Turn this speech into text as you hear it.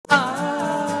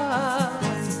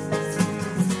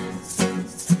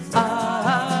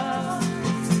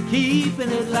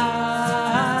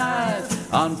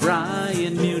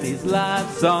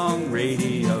Song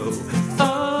Radio.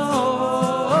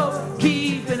 Oh,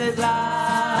 keeping it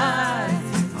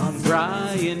live on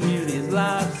Brian Muni's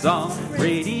Live Song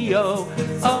Radio.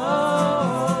 Oh,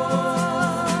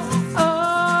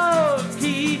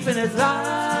 keeping it live.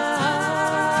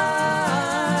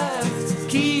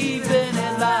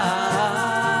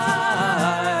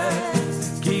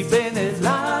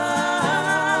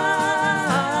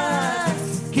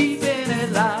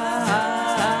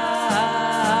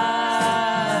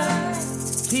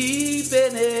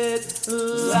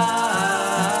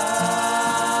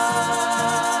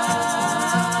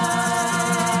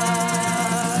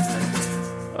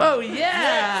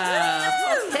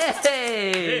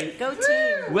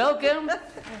 Welcome.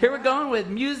 Here we're going with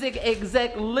music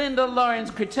exec Linda Lawrence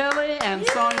Critelli and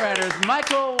songwriters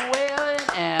Michael Whalen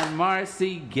and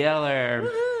Marcy Geller.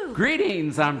 Woo-hoo.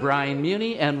 Greetings, I'm Brian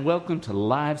Muni, and welcome to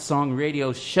Live Song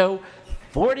Radio Show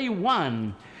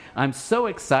 41. I'm so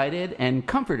excited and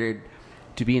comforted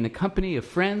to be in the company of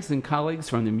friends and colleagues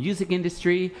from the music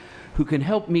industry who can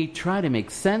help me try to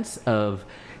make sense of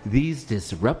these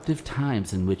disruptive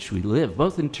times in which we live,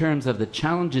 both in terms of the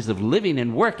challenges of living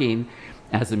and working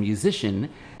as a musician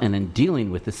and in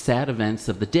dealing with the sad events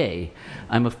of the day.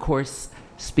 I'm, of course,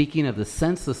 speaking of the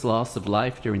senseless loss of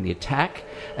life during the attack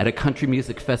at a country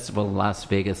music festival in Las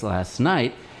Vegas last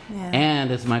night. Yeah.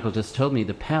 And, as Michael just told me,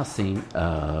 the passing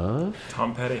of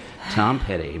Tom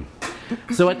Petty.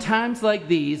 So at times like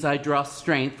these, I draw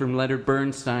strength from Leonard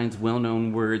Bernstein's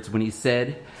well-known words when he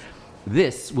said,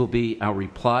 "This will be our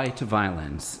reply to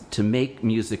violence, to make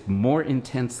music more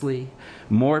intensely,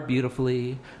 more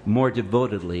beautifully, more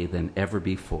devotedly than ever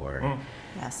before."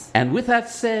 Yes. And with that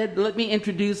said, let me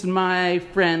introduce my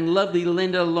friend, lovely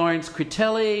Linda Lawrence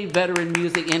Critelli, veteran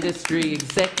music industry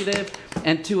executive,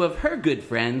 and two of her good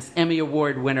friends, Emmy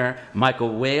Award winner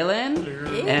Michael Whalen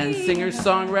and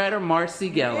singer-songwriter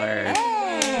Marcy Geller.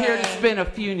 Here to spin a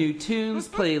few new tunes,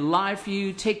 play live for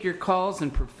you, take your calls,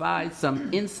 and provide some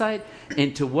insight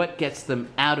into what gets them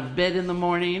out of bed in the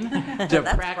morning to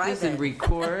practice and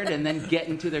record and then get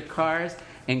into their cars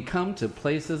and come to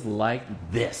places like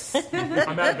this.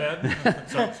 I'm out of bed.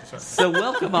 Sorry. So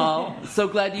welcome all. So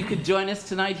glad you could join us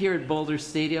tonight here at Boulder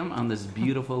Stadium on this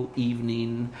beautiful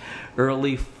evening,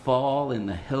 early fall in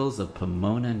the hills of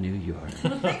Pomona, New York.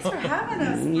 Well, thanks for having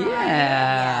us.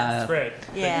 Yeah. It's great.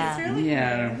 Yeah. It's really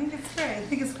Yeah. great. I think it's great. I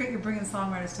think it's great you're bringing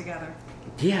songwriters together.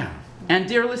 Yeah. And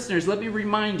dear listeners, let me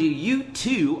remind you, you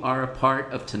too are a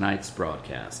part of tonight's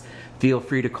broadcast. Feel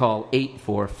free to call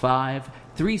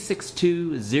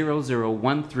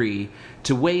 845-362-0013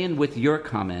 to weigh in with your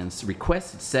comments,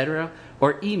 requests, etc.,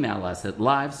 or email us at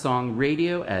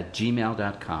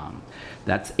livesongradio@gmail.com.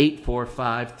 That's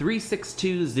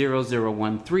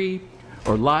 845-362-0013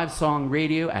 or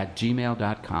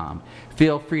livesongradio@gmail.com.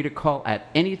 Feel free to call at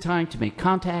any time to make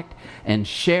contact and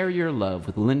share your love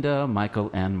with Linda, Michael,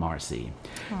 and Marcy.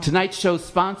 Tonight's show's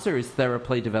sponsor is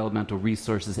Theraplay Developmental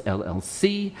Resources,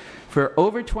 LLC. For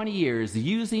over 20 years,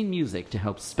 using music to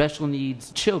help special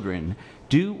needs children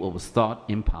do what was thought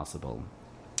impossible.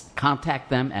 Contact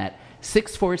them at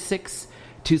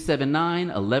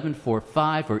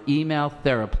 646-279-1145 or email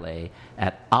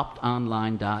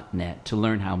theraplay@optonline.net to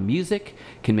learn how music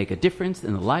can make a difference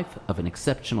in the life of an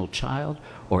exceptional child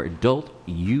or adult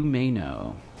you may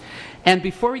know. And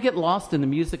before we get lost in the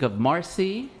music of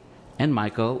Marcy and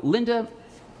Michael, Linda,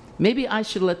 maybe I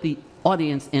should let the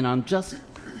audience in on just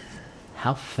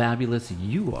how fabulous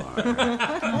you are.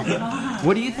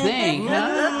 What do you think?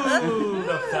 Ooh,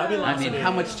 the fabulosity. I mean,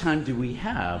 how much time do we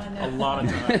have? A lot of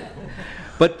time.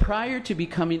 But prior to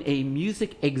becoming a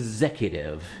music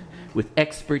executive with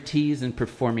expertise in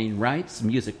performing rights,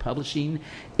 music publishing,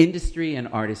 industry and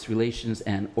artist relations,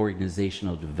 and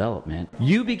organizational development,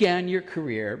 you began your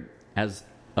career as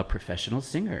a professional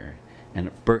singer and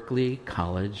a Berklee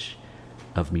College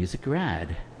of Music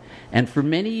grad. And for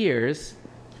many years,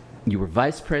 you were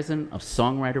Vice President of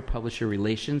Songwriter-Publisher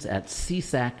Relations at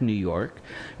SESAC, New York,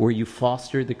 where you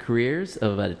fostered the careers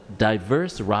of a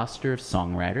diverse roster of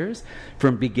songwriters,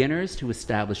 from beginners to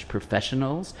established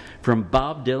professionals, from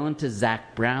Bob Dylan to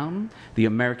Zac Brown, the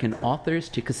American authors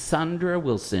to Cassandra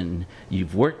Wilson.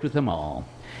 You've worked with them all.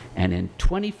 And in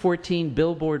 2014,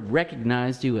 Billboard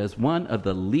recognized you as one of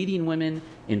the leading women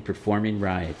in performing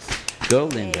rights. Go,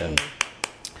 Linda. Hey.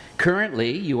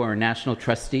 Currently, you are a national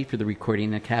trustee for the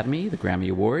Recording Academy, the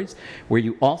Grammy Awards, where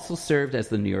you also served as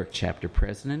the New York chapter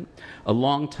president, a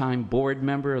longtime board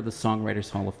member of the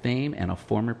Songwriters Hall of Fame, and a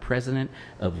former president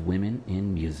of Women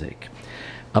in Music.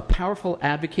 A powerful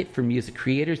advocate for music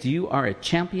creators, you are a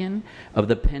champion of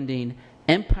the pending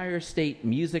Empire State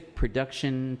Music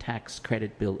Production Tax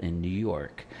Credit Bill in New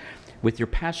York. With your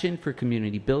passion for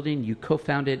community building, you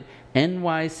co-founded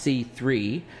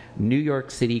NYC3, New York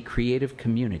City Creative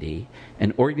Community,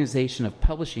 an organization of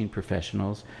publishing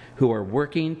professionals who are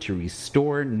working to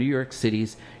restore New York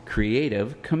City's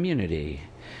creative community.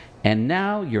 And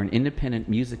now you're an independent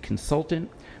music consultant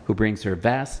who brings her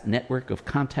vast network of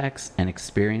contacts and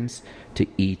experience to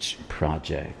each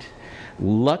project.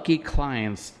 Lucky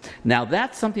clients. Now,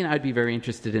 that's something I'd be very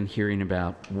interested in hearing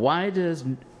about. Why does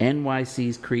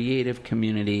NYC's creative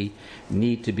community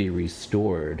need to be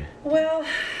restored? Well,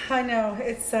 I know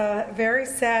it's very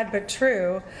sad but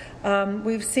true.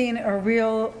 We've seen a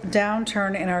real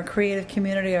downturn in our creative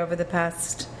community over the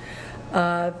past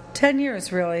 10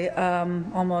 years, really,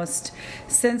 almost.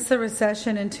 Since the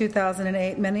recession in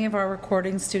 2008, many of our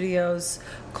recording studios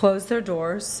closed their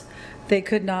doors. They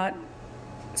could not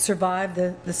survive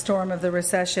the storm of the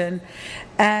recession.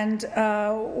 And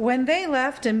when they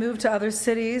left and moved to other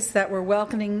cities that were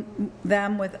welcoming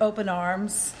them with open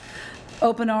arms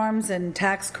and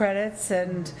tax credits,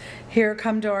 and here,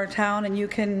 come to our town and you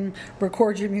can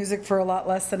record your music for a lot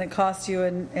less than it cost you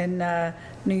in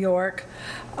New York.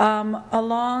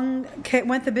 Along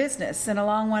went the business, and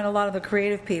along went a lot of the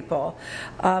creative people.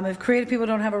 If creative people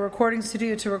don't have a recording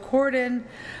studio to record in,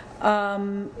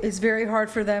 it's very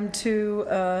hard for them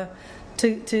to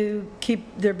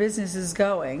keep their businesses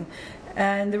going.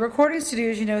 And the recording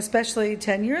studios, especially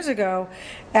 10 years ago,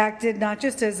 acted not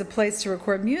just as a place to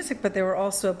record music, but they were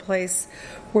also a place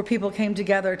where people came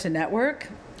together to network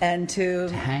and to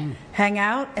hang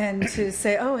out and to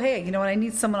say, oh, hey, what, I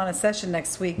need someone on a session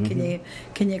next week. Mm-hmm.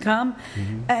 Can you come?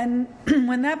 Mm-hmm. And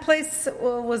when that place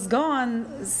was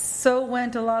gone, so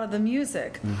went a lot of the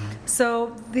music. Mm-hmm.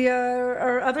 So there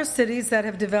are other cities that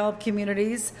have developed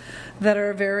communities that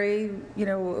are very,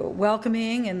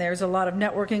 welcoming, and there's a lot of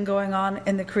networking going on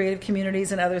in the creative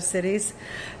communities in other cities.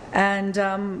 And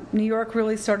New York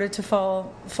really started to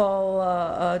fall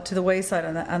to the wayside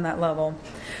on that level.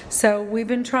 So we've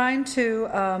been trying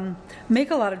to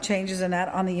make a lot of changes in that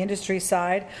on the industry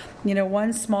side.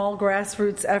 One small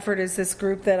grassroots effort is this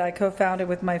group that I co-founded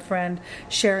with my friend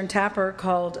Sharon Tapper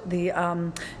called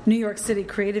the New York City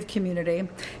Creative Community.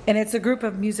 And it's a group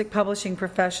of music publishing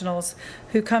professionals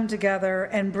who come together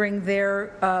and bring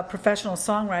their professional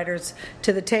songwriters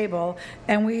to the table.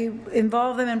 And we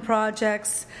involve them in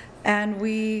projects, and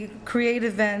we create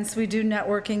events. We do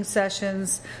networking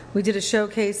sessions. We did a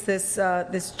showcase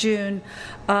this June.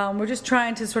 We're just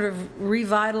trying to sort of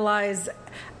revitalize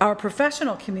our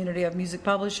professional community of music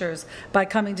publishers by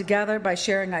coming together, by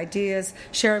sharing ideas,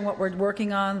 sharing what we're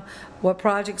working on, what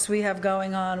projects we have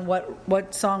going on,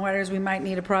 what songwriters we might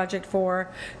need a project for,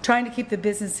 trying to keep the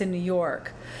business in New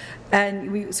York.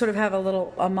 And we sort of have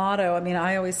a motto. I mean,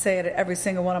 I always say it at every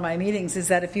single one of my meetings, is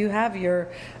that if you have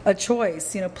a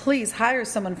choice, please hire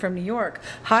someone from New York,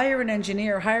 hire an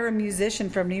engineer, hire a musician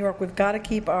from New York. We've got to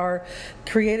keep our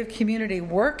creative community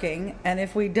working, and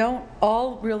if we don't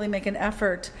all really make an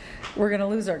effort, we're going to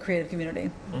lose our creative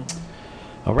community.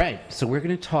 All right, so we're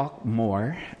going to talk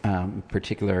more. In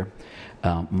particular,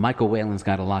 Michael Whalen's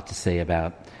got a lot to say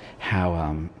about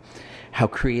how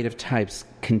creative types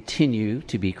continue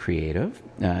to be creative,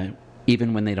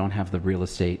 even when they don't have the real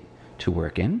estate to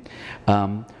work in.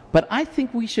 But I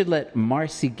think we should let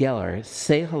Marcy Geller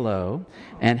say hello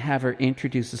and have her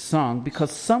introduce a song,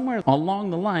 because somewhere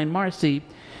along the line, Marcy,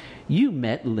 you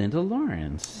met Linda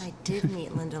Lawrence. I did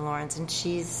meet Linda Lawrence, and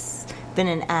she's been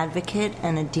an advocate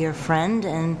and a dear friend,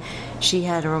 and she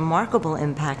had a remarkable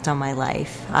impact on my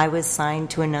life. I was signed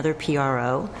to another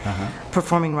PRO,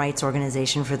 Performing Rights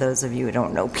Organization, for those of you who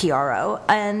don't know PRO,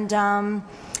 and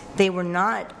they were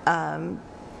not...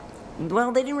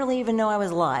 Well, they didn't really even know I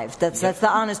was live. That's the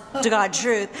honest to God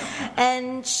truth.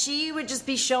 And she would just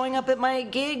be showing up at my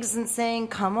gigs and saying,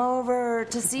 come over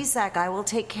to CSAC, I will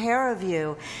take care of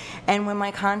you. And when my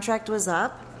contract was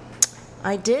up,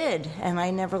 I did, and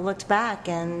I never looked back.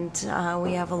 And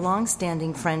we have a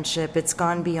long-standing friendship. It's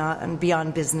gone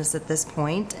beyond business at this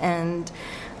point, and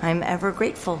I'm ever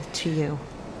grateful to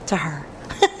her.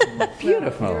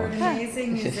 Beautiful. You're an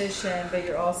amazing musician, but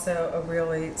you're also a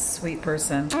really sweet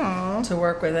person to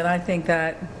work with, and I think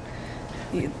that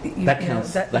that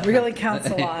counts. That really counts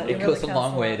a lot. It goes a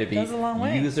long way to be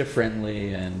user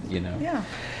friendly, and Yeah.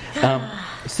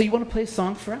 So you want to play a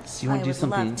song for us? You want I to do would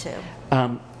something?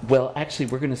 love to. Well, actually,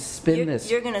 we're going to spin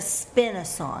this. You're going to spin a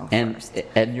song first.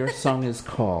 And your song is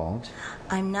called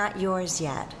I'm Not Yours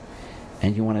Yet.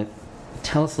 And you want to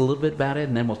tell us a little bit about it,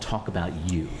 and then we'll talk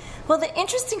about you. Well, the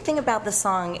interesting thing about the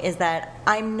song is that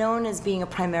I'm known as being a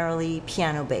primarily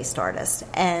piano-based artist.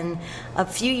 And a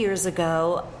few years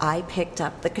ago, I picked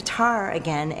up the guitar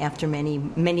again after many,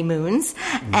 many moons.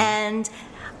 And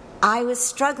I was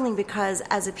struggling because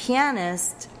as a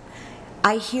pianist,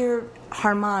 I hear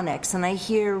harmonics and I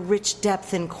hear rich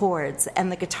depth in chords,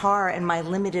 and the guitar and my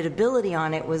limited ability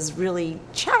on it was really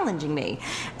challenging me.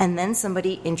 And then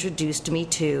somebody introduced me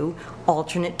to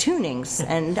alternate tunings,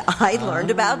 and I learned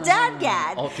about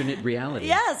DADGAD. Alternate reality.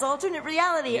 Yes, alternate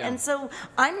reality. Yeah. And so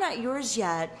I'm Not Yours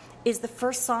Yet is the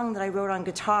first song that I wrote on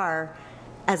guitar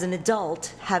as an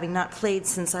adult, having not played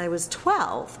since I was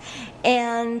 12.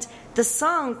 And the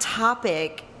song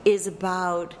topic is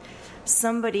about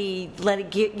somebody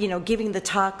giving the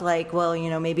talk like, well,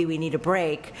 maybe we need a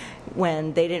break,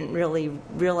 when they didn't really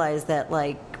realize that,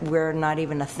 like, we're not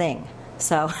even a thing.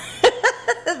 So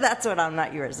that's what I'm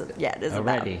Not Yours Yet is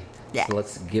about. Alrighty. Yeah. So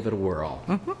let's give it a whirl.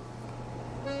 Mm-hmm.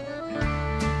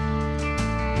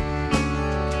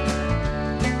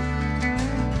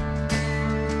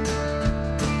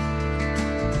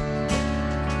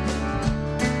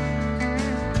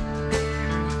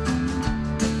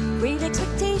 Great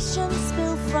expectations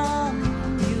spill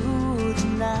from you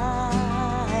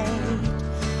tonight,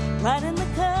 right in the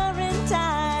current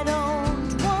I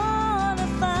don't wanna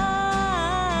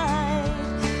fight.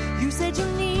 You said you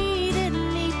needed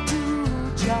me to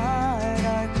chart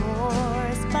our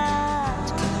course,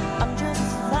 but I'm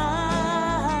just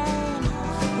fine.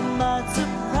 It might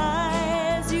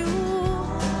surprise you,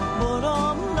 but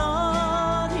I'm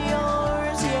not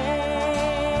yours yet.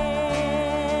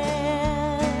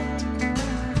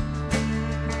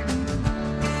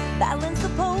 Balance the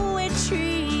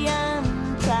poetry and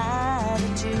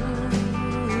platitudes.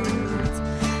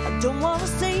 I don't want to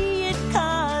say it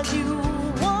 'cause you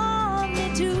want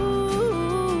me to.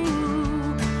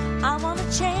 I want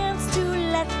a chance to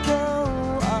let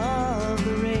go of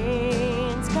the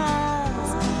reins,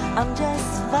 'cause I'm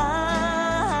just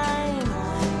fine.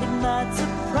 It might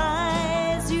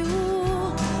surprise you,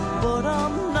 but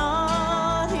I'm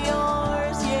not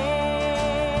yours yet.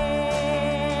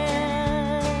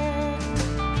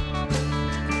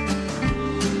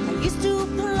 I used to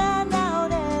plan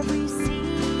out every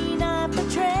scene I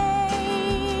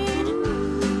portrayed.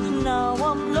 Now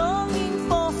I'm longing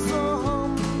for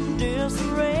some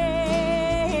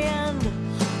disarray, and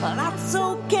that's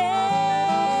okay.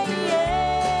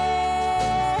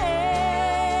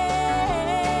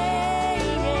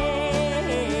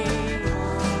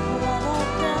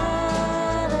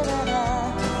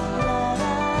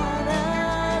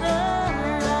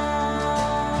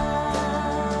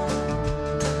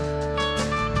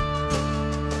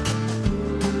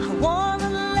 I wanna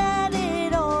let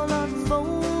it all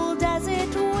unfold as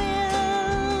it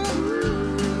will.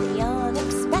 The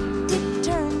unexpected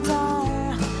turns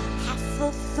are half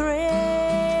the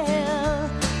thrill.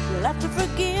 You'll have to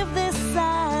forgive this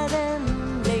sad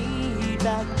and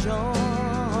laid-back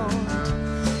jaunt.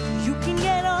 You can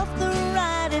get off the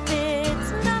ride if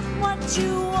it's not what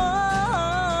you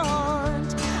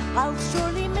want. I'll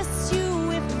surely miss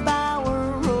you if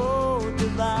our road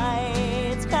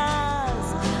divides,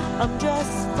 'cause I'm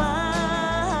just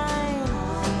fine.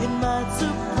 It might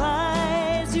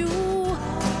surprise you,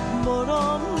 but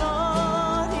I'm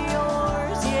not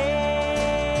yours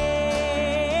yet.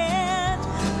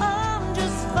 I'm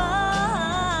just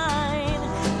fine.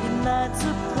 It might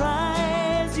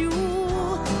surprise you,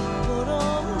 but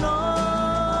I'm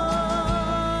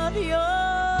not yours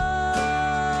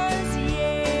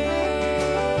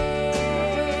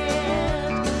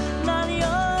yet. Not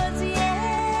yours yet.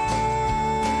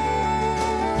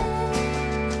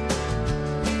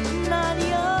 Not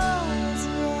yours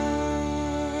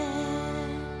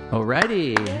yet.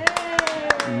 Alrighty.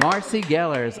 Marcy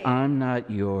Geller's I'm Not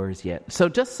Yours Yet. So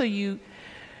just so you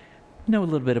know a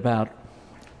little bit about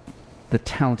the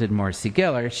talented Marcy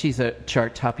Geller, she's a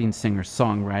chart-topping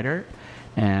singer-songwriter,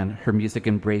 and her music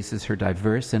embraces her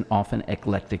diverse and often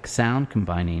eclectic sound,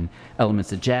 combining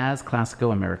elements of jazz,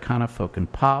 classical, Americana, folk,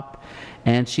 and pop.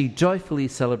 And she joyfully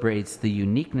celebrates the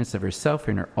uniqueness of herself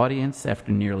and her audience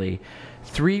after nearly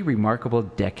 3 remarkable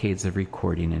decades of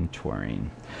recording and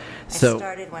touring. I So,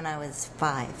 started when I was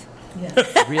 5.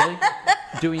 really?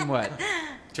 Doing what?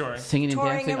 Touring. Singing and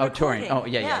Touring dancing? and Oh, touring. recording. Oh,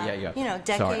 yeah. You know,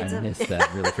 Sorry, decades I of- missed that.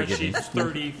 Really But forgive me. she's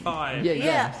 35.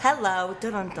 Yeah. Hello.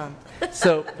 Dun dun dun.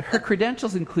 So her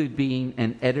credentials include being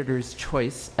an editor's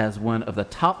choice as one of the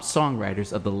top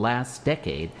songwriters of the last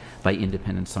decade by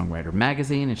Independent Songwriter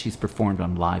Magazine, and she's performed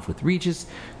on Live with Regis,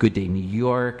 Good Day New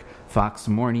York, Fox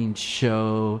Morning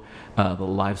Show, the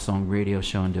live song radio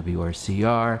show on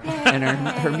WRCR. And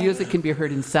her music can be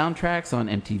heard in soundtracks on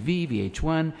MTV,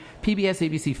 VH1, PBS,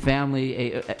 ABC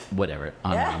Family, whatever,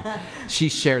 on and on. She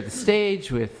shared the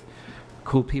stage with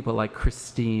cool people like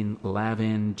Christine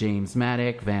Lavin, James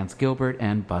Maddock, Vance Gilbert,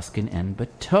 and Buskin and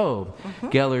Bateau.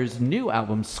 Geller's new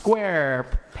album, Square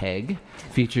Peg,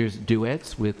 features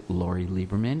duets with Lori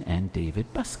Lieberman and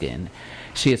David Buskin.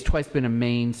 She has twice been a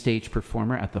main stage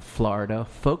performer at the Florida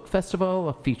Folk Festival,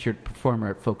 a featured performer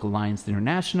at Folk Alliance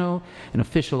International, an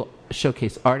official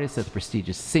showcase artist at the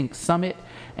prestigious Sync Summit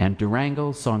and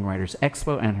Durango Songwriters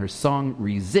Expo, and her song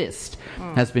Resist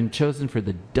has been chosen for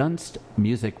the Dunst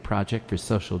Music Project for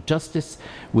Social Justice,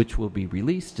 which will be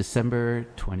released December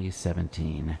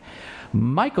 2017.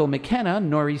 Michael McKenna,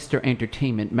 Nor'easter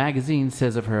Entertainment Magazine,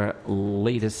 says of her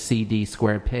latest CD,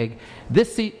 Square Peg,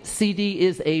 "This CD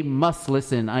is a must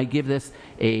listen. I give this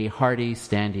a hearty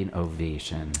standing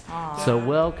ovation." So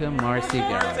welcome, Marcy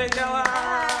Geller.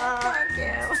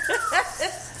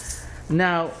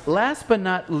 Now, last but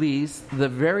not least, the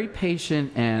very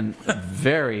patient and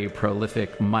very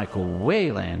prolific Michael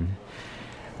Whalen.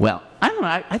 Well, I don't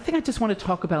know. I think I just want to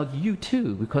talk about you,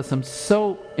 too, because I'm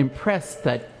so impressed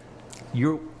that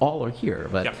you all are here.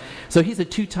 But So he's a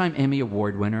 2-time Emmy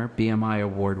Award winner, BMI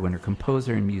Award winner,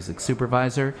 composer, and music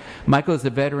supervisor. Michael is a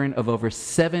veteran of over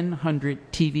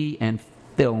 700 TV and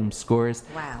film scores,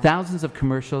 thousands of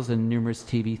commercials, and numerous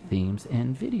TV themes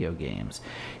and video games.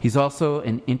 He's also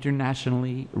an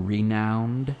internationally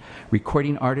renowned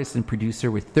recording artist and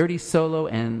producer with 30 solo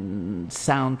and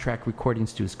soundtrack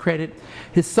recordings to his credit.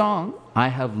 His song, I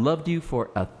Have Loved You for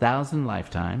 1,000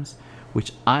 Lifetimes,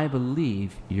 which I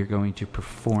believe you're going to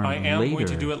perform later. I am going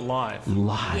to do it live.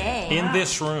 In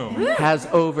this room. Has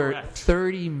over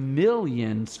 30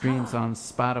 million streams on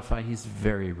Spotify. He's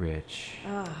very rich.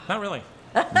 Not really.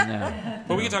 No.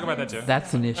 But we can talk about that too.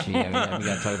 That's an issue. We got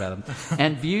to talk about him.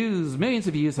 And views, millions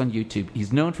of views on YouTube.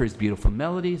 He's known for his beautiful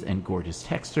melodies and gorgeous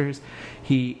textures.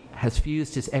 He has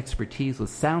fused his expertise with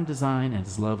sound design and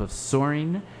his love of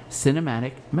soaring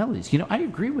cinematic melodies. You know, I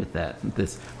agree with that.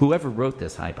 Whoever wrote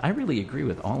this hype, I really agree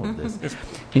with all of this.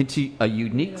 Into a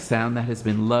unique sound that has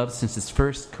been loved since his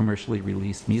first commercially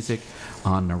released music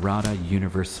on Narada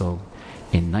Universal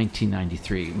in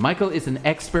 1993. Michael is an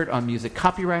expert on music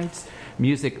copyrights,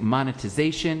 music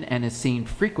monetization, and is seen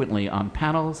frequently on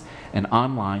panels and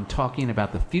online talking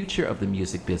about the future of the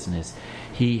music business.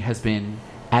 He has been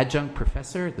adjunct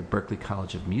professor at the Berklee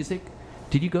College of Music.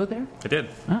 Did you go there? I did.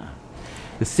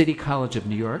 The City College of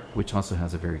New York, which also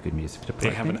has a very good music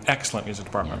department. They have an excellent music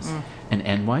department. Yes. And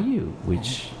NYU,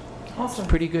 which is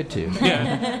pretty good too.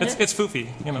 Yeah, it's foofy,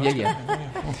 you know.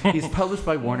 Yeah. He's published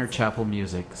by Warner Chappell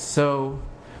Music. So,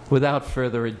 without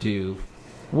further ado,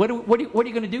 what are you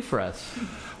going to do for us?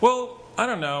 Well, I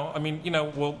don't know. I mean, you know,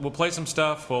 we'll play some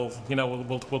stuff. We'll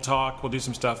talk. We'll do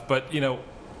some stuff. But you know,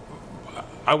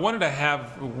 I wanted to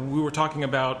have. We were talking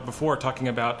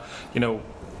about, you know,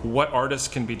 what artists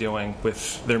can be doing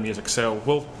with their music. So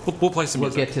we'll play some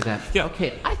music. We'll get to that. Yeah.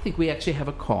 Okay, I think we actually have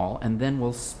a call, and then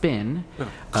we'll spin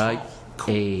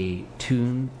a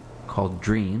tune called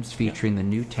Dreams featuring the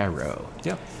new Tarot.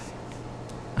 Yeah.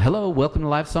 Hello, welcome to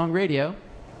Live Song Radio.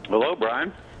 Hello,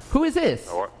 Brian. Who is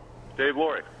this? Dave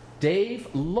Laurie. Dave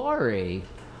Laurie.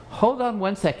 Hold on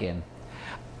one second.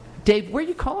 Dave, where are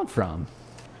you calling from?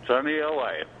 Sunny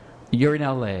L.A. You're in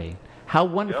L.A. How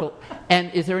wonderful. Yep.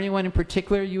 And is there anyone in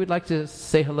particular you would like to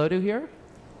say hello to here?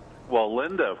 Well,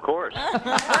 Linda, of course.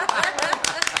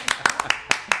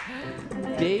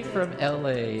 Dave from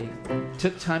L.A.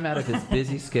 took time out of his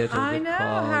busy schedule I to know.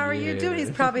 call How are you doing?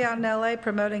 He's probably out in L.A.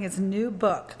 promoting his new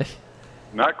book.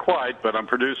 Not quite, but I'm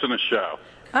producing a show.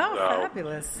 Oh,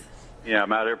 fabulous. Yeah,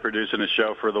 I'm out here producing a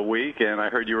show for the week, and I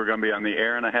heard you were going to be on the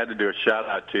air, and I had to do a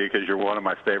shout-out to you because you're one of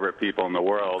my favorite people in the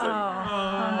world. And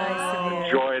how nice of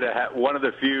you. joy to have one of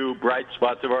the few bright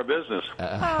spots of our business. Oh,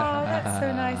 that's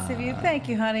so nice of you. Thank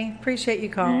you, honey. Appreciate you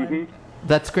calling. Mm-hmm.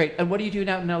 That's great. And what are you doing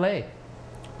out in L.A.?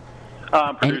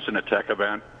 I'm producing a tech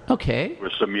event Okay,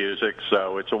 with some music,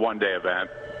 so it's a one-day event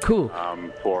cool.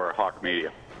 for Hawk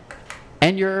Media.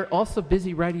 And you're also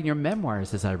busy writing your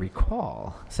memoirs, as I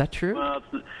recall. Is that true? Well,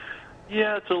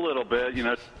 yeah, it's a little bit. You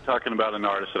know, talking about an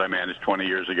artist that I managed 20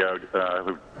 years ago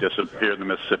who disappeared in the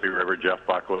Mississippi River, Jeff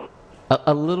Buckley.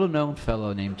 A little-known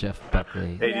fellow named Jeff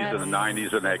Buckley. 80s and the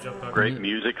 90s, and that great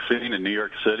music scene in New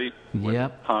York City. With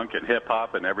Yep. punk and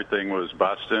hip-hop, and everything was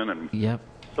busting. And Yep.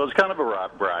 so it's kind of a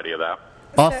variety of that.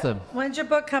 Awesome. So, when's your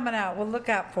book coming out? We'll look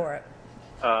out for it.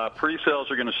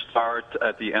 Pre-sales are going to start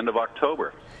at the end of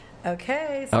October.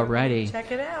 Okay. So Alrighty.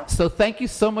 check it out. So thank you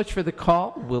so much for the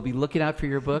call. We'll be looking out for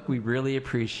your book. We really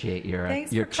appreciate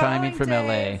Thanks your for chiming from calling,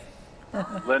 LA. Dave.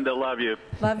 Linda, love you.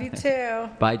 Love you too.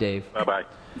 Bye, Dave. Bye-bye.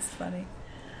 It's funny.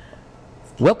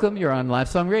 Welcome. You're on Live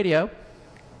Song Radio.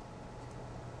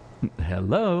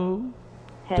 Hello.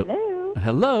 Hello.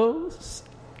 Hello. Yes.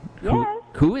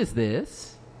 Who is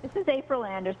this? This is April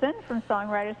Anderson from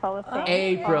Songwriters Hall of Fame.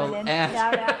 April Calling in to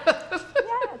shout out-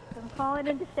 Yes, I'm calling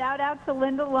in to shout out to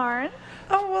Linda Lawrence.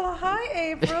 Oh, well, hi,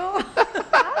 April.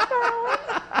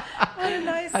 What a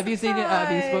nice Have you seen it?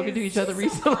 Have you spoken to each other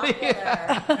recently?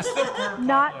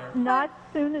 Not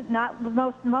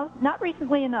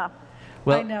recently enough.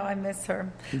 I know, I miss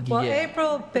her. Well, Yeah.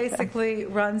 April basically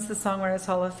runs the Songwriters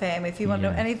Hall of Fame. If you want to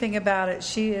know Yeah. anything about it,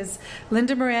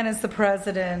 Linda Moran is the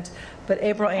president, but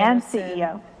April And Anderson.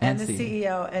 CEO. And And the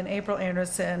CEO, and April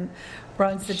Anderson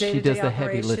runs the day-to-day does the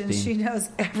heavy operations. lifting. She knows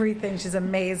everything. She's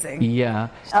amazing. Yeah.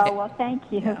 Oh, well, thank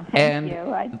you. Thank And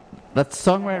you. that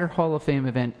Songwriter Hall of Fame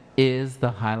event is the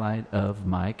highlight of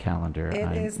my calendar. It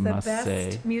I is the must best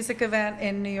say. music event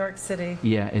in New York City.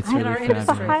 Yeah, it's In really our fabulous. It's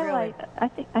the industry. highlight.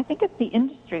 I think it's the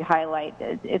industry highlight.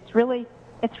 It's really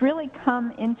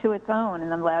come into its own in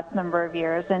the last number of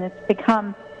years, and it's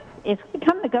become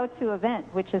the go-to event,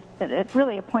 which is it's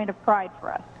really a point of pride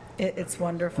for us. It's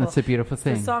wonderful. That's a beautiful The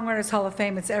thing. Songwriters Hall of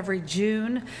Fame, it's every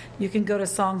June. You can go to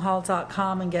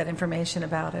songhall.com and get information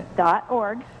about it.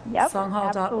 .org. Yep.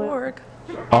 Songhall.org.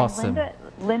 Awesome.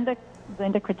 Linda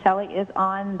Critelli is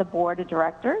on the board of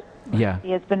directors. Yeah.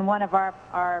 She has been one of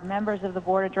our members of the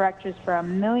board of directors for a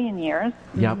million years.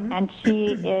 Yep. And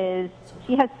she has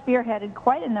spearheaded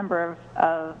quite a number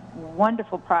of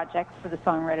wonderful projects for the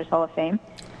Songwriters Hall of Fame.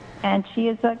 And she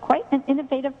is quite an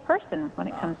innovative person when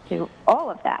it comes to all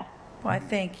of that. Well, I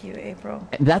thank you, April.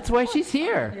 That's why she's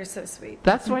here. You're so sweet.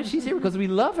 That's why she's here, because we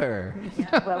love her.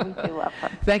 Well, we do love her.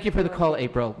 Thank you for the call,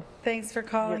 April. Thanks for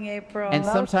calling, April. And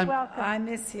sometime, welcome. I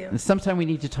miss you. sometime we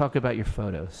need to talk about your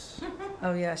photos.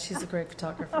 Oh, yeah, she's a great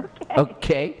photographer.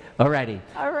 Okay. Alrighty.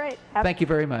 All right. Thank you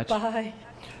very much. Bye.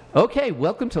 Okay,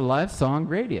 welcome to Live Song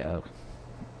Radio.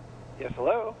 Yes,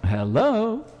 hello.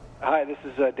 Hello. Hi, this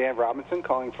is Dan Robinson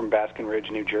calling from Baskin Ridge,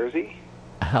 New Jersey.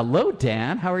 Hello,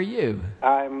 Dan. How are you?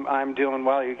 I'm doing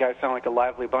well. You guys sound like a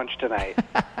lively bunch tonight.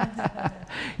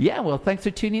 Yeah, well, thanks for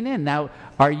tuning in. Now,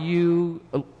 are you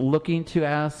looking to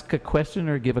ask a question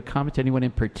or give a comment to anyone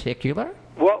in particular?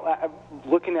 Well, I'm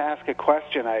looking to ask a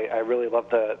question. I really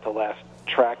love the last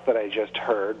track that I just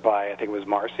heard by, I think it was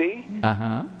Marcy.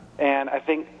 Uh-huh. And I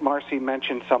think Marcy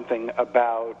mentioned something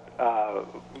about,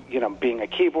 being a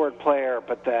keyboard player,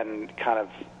 but then kind of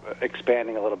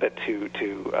expanding a little bit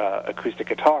to acoustic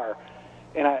guitar.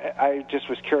 And I just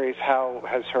was curious, how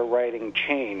has her writing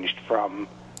changed from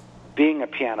being a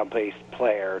piano-based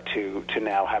player to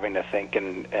now having to think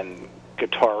in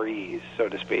guitarese, so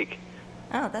to speak?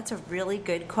 Oh, that's a really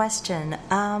good question.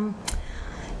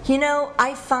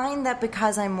 I find that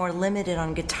because I'm more limited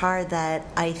on guitar that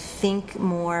I think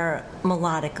more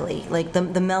melodically. Like the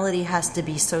melody has to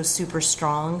be so super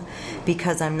strong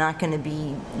because I'm not going to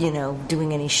be,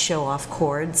 doing any show-off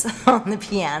chords on the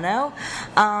piano.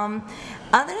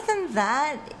 Other than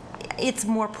that, it's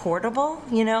more portable,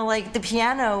 like the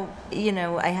piano,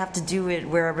 I have to do it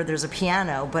wherever there's a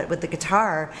piano, but with the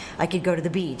guitar, I could go to the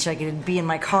beach, I could be in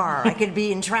my car, I could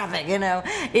be in traffic,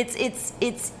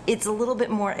 it's a little bit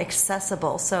more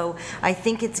accessible. So I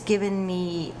think it's given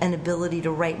me an ability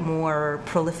to write more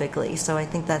prolifically. So I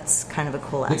think that's kind of a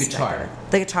cool aspect. guitar. Of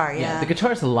it. The guitar, yeah. The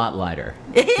guitar's a lot lighter.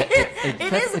 It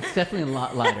is. It's definitely a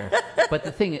lot lighter. But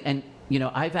the thing, and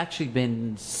I've actually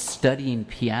been studying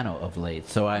piano of late,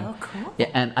 so I'm. Oh, cool. Yeah,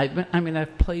 and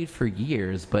I've played for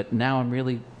years, but now I'm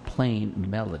really playing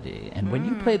melody. And when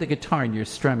you play the guitar and you're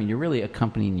strumming, you're really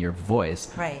accompanying your voice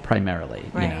Right. primarily.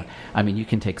 Right. You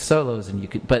can take solos and you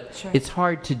could, but Sure. it's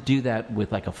hard to do that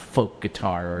with like a folk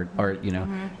guitar or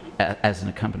as an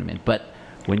accompaniment. But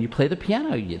when you play the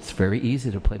piano, it's very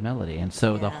easy to play melody, and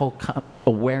so the Yeah. whole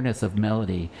awareness of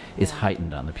melody is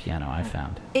heightened on the piano, I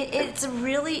found. It's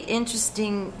really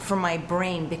interesting for my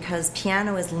brain because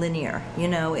piano is linear.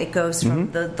 It goes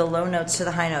from the low notes to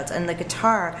the high notes. And the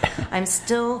guitar, I'm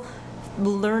still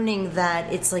learning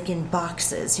that it's like in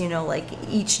boxes, like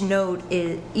each note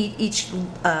is each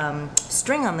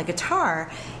string on the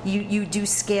guitar, you do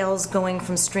scales going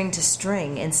from string to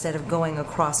string instead of going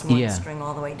across one string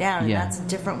all the way down, and Yeah. that's a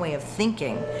different way of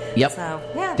thinking. Yep. So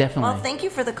yeah, Definitely. Well, thank you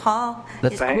for the call.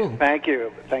 That's cool. Thank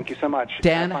you so much.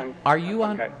 Dan, Okay.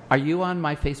 are you on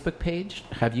my Facebook page?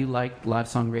 Have you liked Live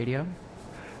Song Radio?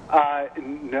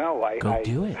 No, Go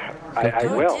do it. I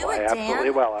Go will. do it, I absolutely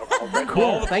Dan. will. I'll Cool.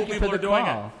 All the Thank cool you for people the are doing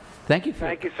call. Thank you.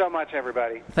 Thank you so much,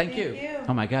 everybody. Thank you.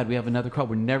 Oh my God, we have another call.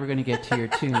 We're never going to get to your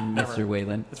tune, Mr.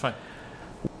 Whalen. It's fine.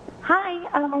 Hi,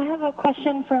 I have a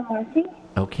question for Marcy.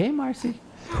 Okay, Marcy.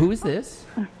 Who is this?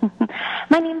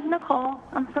 My name's Nicole.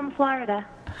 I'm from Florida.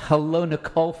 Hello,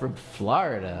 Nicole from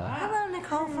Florida. Hello,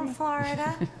 Nicole from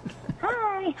Florida.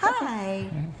 Hi. Hi.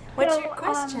 What's So, your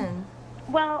question?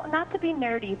 Well, not to be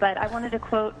nerdy, but I wanted to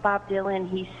quote Bob Dylan.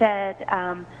 He said,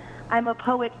 I'm a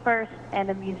poet first and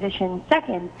a musician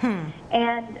second.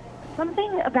 And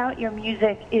something about your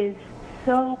music is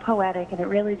so poetic, and it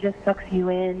really just sucks you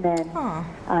in.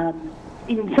 And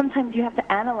even sometimes you have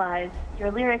to analyze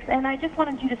your lyrics. And I just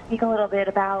wanted you to speak a little bit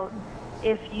about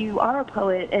if you are a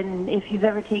poet and if you've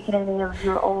ever taken any of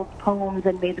your old poems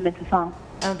and made them into songs.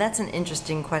 Oh, that's an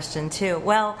interesting question, too.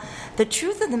 Well, the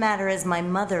truth of the matter is my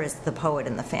mother is the poet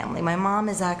in the family. My mom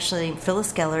is actually,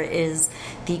 Phyllis Geller is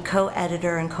the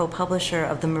co-editor and co-publisher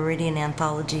of the Meridian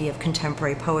Anthology of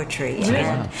Contemporary Poetry.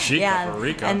 And, Chica.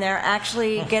 and they're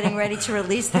actually getting ready to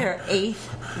release their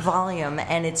 8th volume,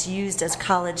 and it's used as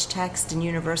college text in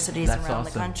universities That's around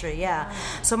awesome. the country. Yeah.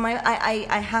 So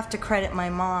I have to credit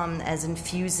my mom as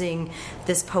infusing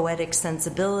this poetic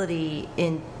sensibility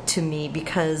into me,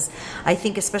 because I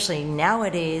think especially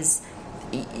nowadays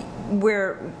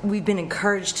where we've been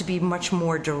encouraged to be much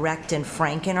more direct and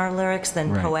frank in our lyrics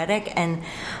than poetic, and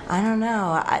I don't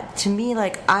know, to me,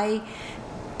 like,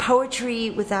 poetry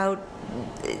without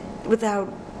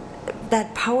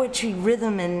that poetry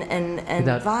rhythm and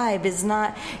vibe is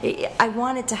not. I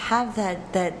want it to have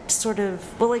that sort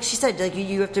of, well, like she said, like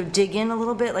you have to dig in a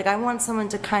little bit. Like I want someone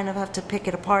to kind of have to pick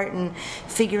it apart and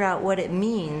figure out what it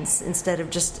means instead of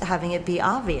just having it be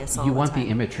obvious all You the want time. the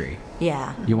imagery.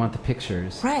 Yeah. You want the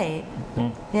pictures. Right.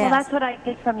 Well, that's what I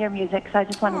get from your music, so I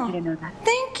just wanted you to know that.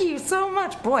 Thank you so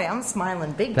much. Boy, I'm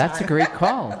smiling big time. That's a great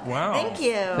call. Wow. Thank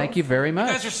you. Thank you very much.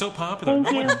 You guys are so popular.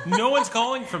 No one's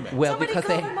calling for me. Well, Somebody because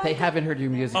call they them they up. haven't heard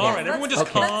your music All yet. right, everyone just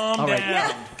Okay. calm All right.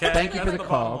 down. Okay? Thank you for That's the bottom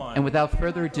call. line. And without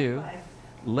further ado,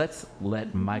 let's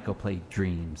let Michael play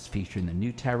Dreams, featuring the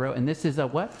new tarot. And this is a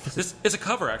what? This is a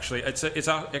cover, actually. It's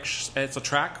a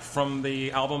track from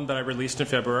the album that I released in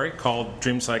February called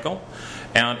Dream Cycle,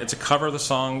 and it's a cover of the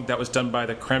song that was done by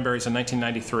the Cranberries in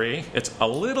 1993. It's a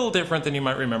little different than you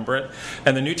might remember it,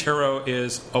 and the new tarot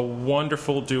is a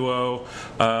wonderful duo.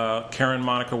 Karen,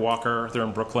 Monica Walker. They're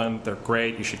in Brooklyn. They're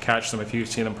great. You should catch them if you've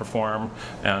seen them perform.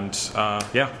 And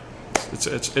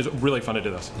it's really fun to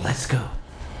do this. Let's go.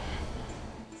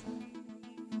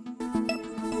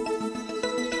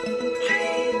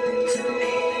 Dream to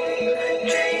me,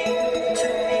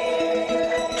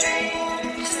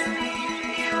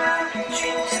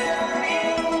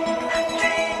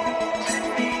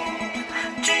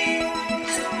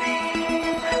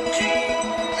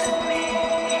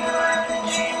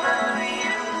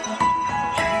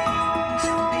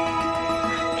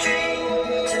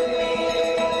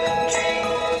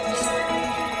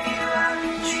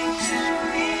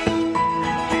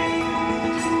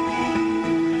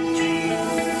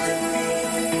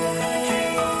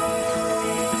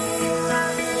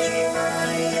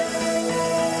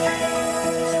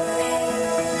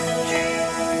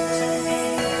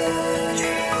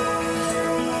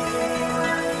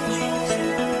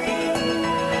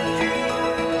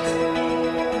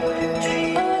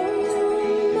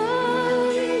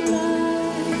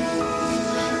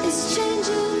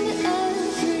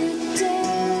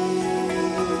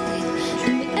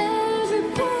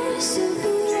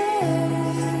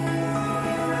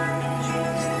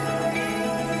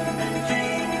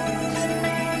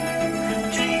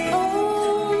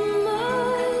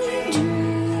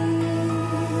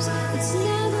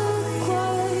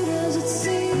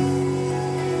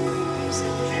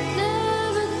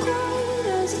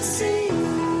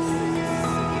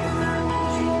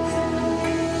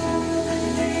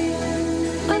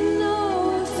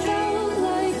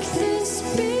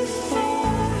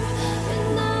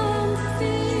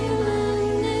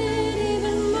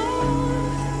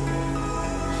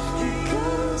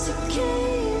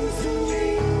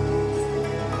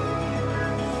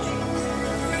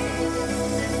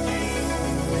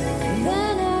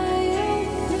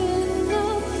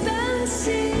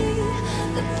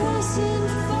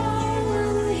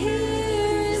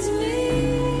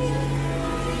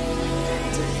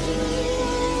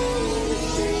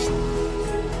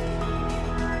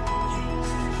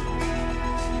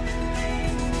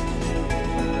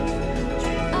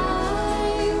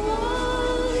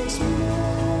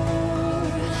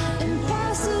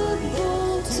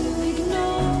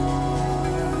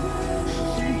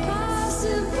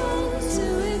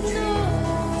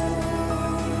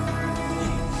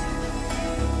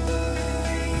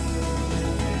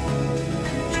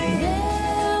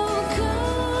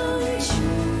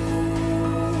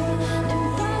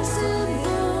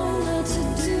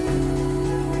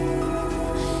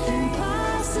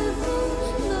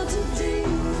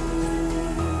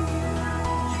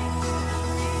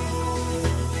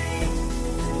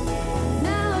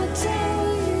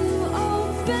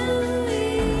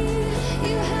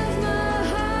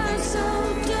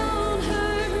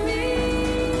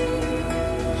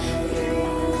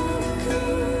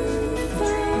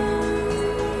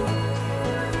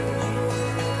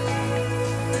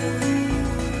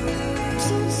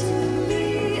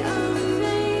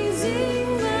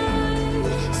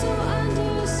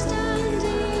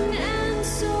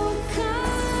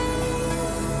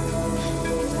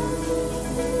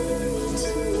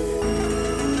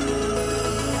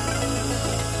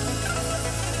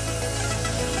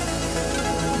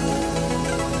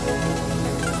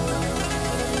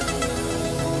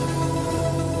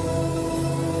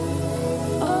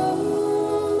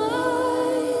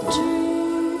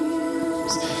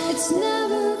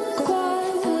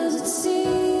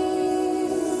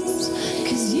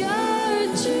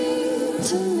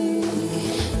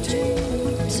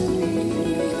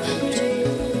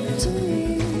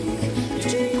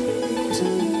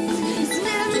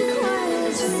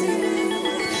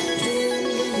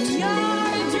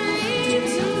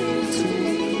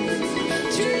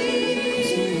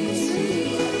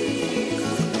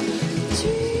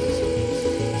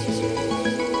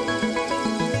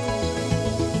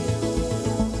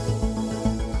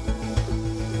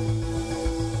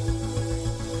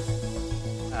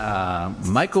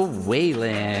 Michael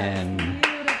Whalen,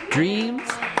 Dreams,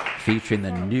 featuring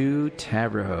the New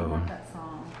Tarot.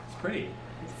 It's pretty.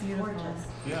 It's beautiful.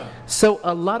 Yeah. So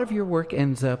a lot of your work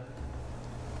ends up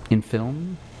in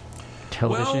film,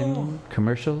 television, Well,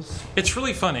 commercials. It's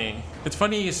really funny. It's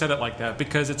funny you said it like that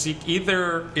because it's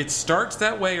either it starts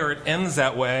that way or it ends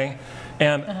that way.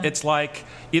 And it's like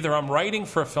either I'm writing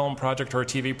for a film project or a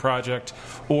TV project,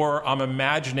 or I'm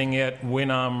imagining it when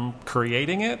I'm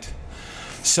creating it.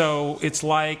 So it's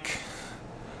like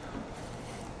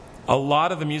a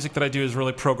lot of the music that I do is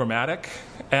really programmatic,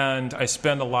 and I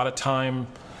spend a lot of time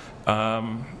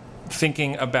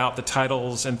thinking about the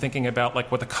titles and thinking about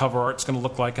like what the cover art's going to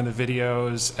look like in the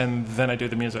videos, and then I do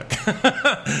the music.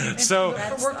 So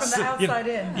work from the outside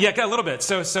in. Yeah, a little bit.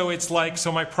 So it's like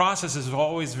my process is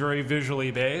always very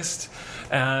visually based,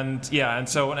 and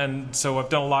so I've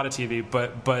done a lot of TV,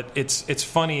 but it's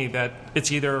funny that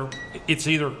it's either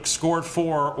scored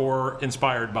for or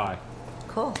inspired by.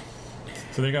 Cool.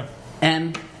 So there you go.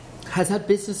 And has that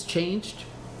business changed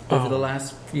over the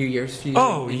last few years for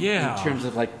you? Yeah. In terms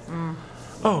of like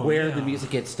where the music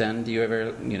gets done, do you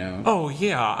ever, Oh,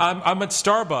 yeah. I'm at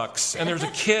Starbucks, and there's a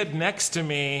kid next to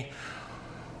me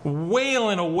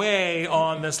wailing away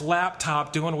on this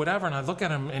laptop doing whatever, and I look at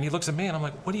him, and he looks at me, and I'm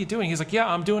like, what are you doing? He's like,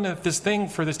 yeah, I'm doing this thing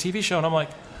for this TV show, and I'm like...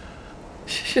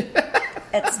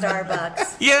 At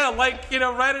Starbucks. Yeah, like,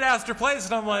 right at Astor Place,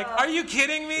 and I'm like, are you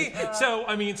kidding me? So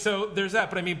there's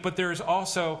that, but there's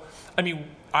also,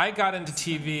 I got into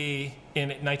TV in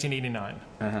 1989,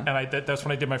 and that's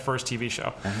when I did my first TV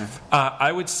show.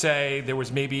 I would say there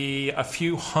was maybe a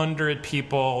few hundred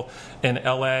people in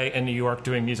LA and New York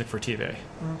doing music for TV.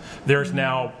 There's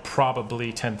now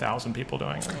probably 10,000 people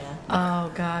doing it.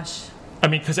 Oh gosh.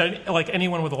 Because like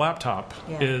anyone with a laptop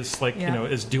is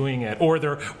is doing it, or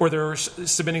they're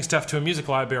submitting stuff to a music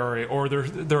library, or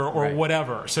they're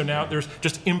whatever. So now there's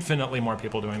just infinitely more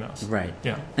people doing this. Right.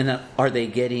 Yeah. And are they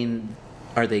getting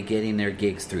their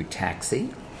gigs through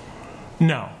Taxi?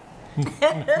 No.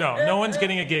 No one's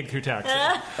getting a gig through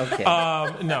Taxi. Okay.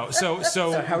 No. So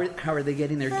how are they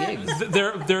getting their gigs?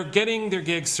 They're getting their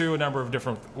gigs through a number of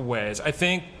different ways. I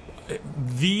think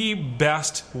the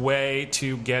best way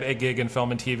to get a gig in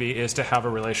film and TV is to have a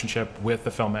relationship with the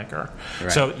filmmaker.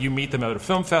 Right. So you meet them at a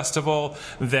film festival,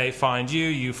 they find you,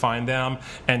 you find them,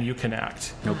 and you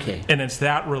connect. Okay. And it's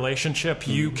that relationship,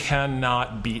 you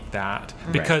cannot beat that.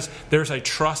 Because there's a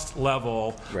trust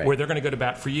level where they're going to go to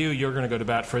bat for you, you're going to go to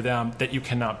bat for them, that you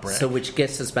cannot break. So which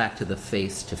gets us back to the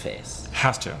face-to-face.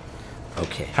 Has to.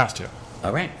 Okay. Has to.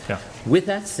 All right. Yeah. With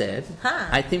that said,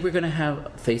 I think we're going to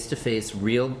have face-to-face,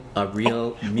 real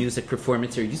music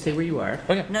performance here. You stay where you are.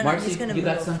 Okay. No, Marcy, he's gonna you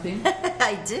got move. something?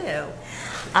 I do.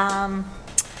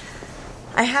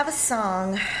 I have a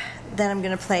song that I'm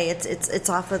going to play. It's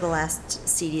off of the last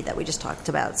CD that we just talked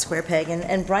about, Square Peg,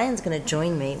 and Brian's going to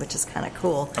join me, which is kind of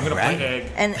cool. I'm going to play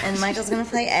Egg. And Michael's going to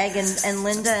play Egg, and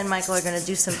Linda and Michael are going to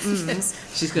do some mms.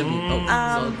 She's going to be, it's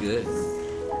all good.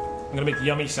 I'm going to make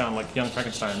Yummy sound like Young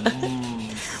Frankenstein.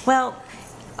 Well,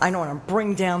 I don't want to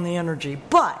bring down the energy,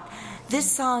 but this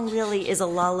song really is a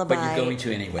lullaby. But you're going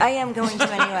to anyway. I am going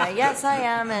to anyway. Yes, I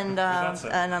am, and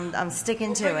I'm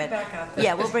sticking to it.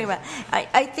 Yeah, we'll bring it back.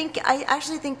 I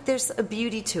actually think there's a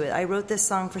beauty to it. I wrote this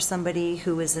song for somebody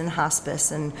who was in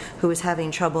hospice and who was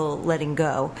having trouble letting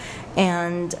go,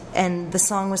 and the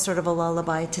song was sort of a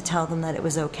lullaby to tell them that it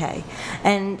was okay.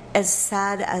 And as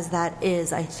sad as that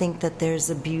is, I think that there's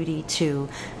a beauty to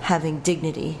having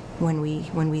dignity when we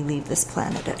leave this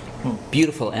planet.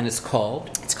 Beautiful, and it's called?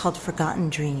 It's called Forgotten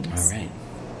Dreams. All right.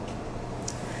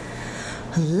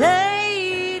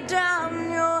 Lay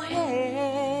down your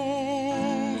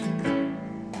head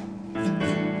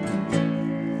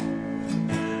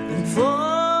and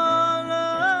follow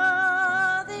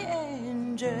the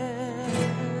angels,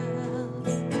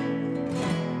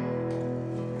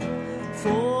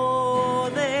 for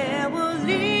they will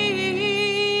lead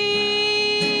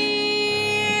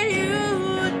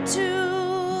you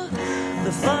to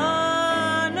the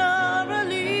fun of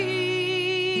relief.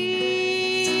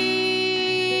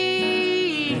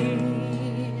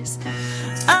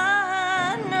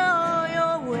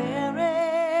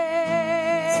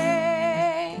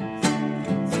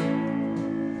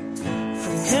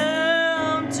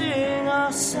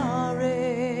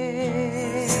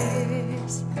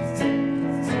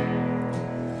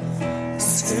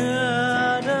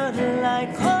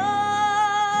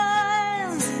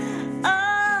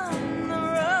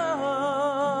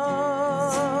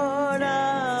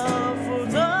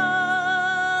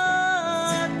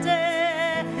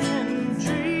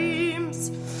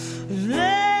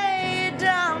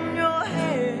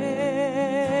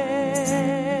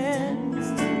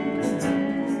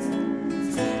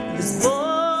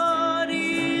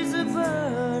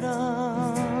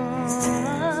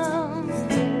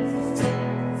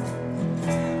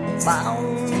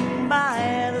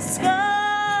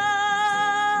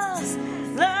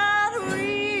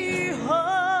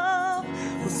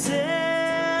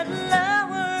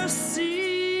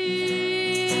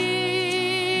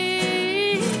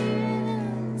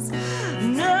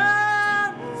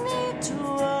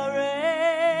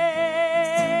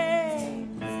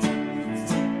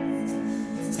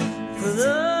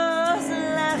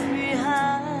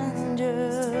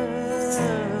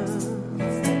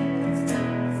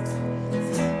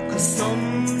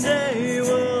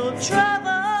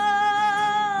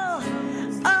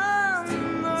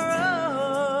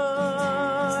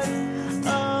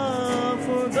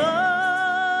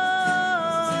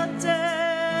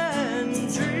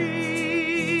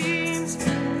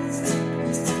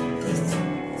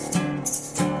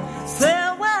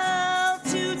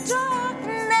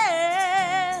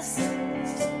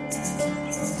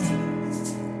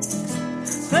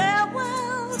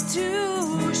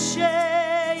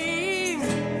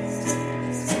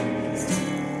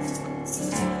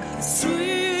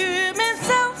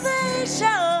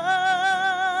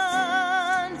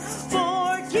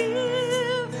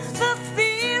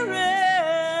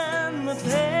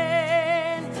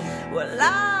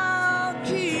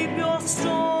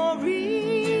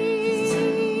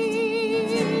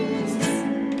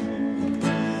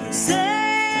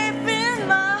 safe in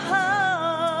my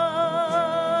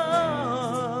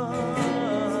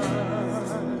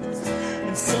heart,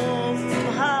 and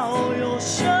somehow you'll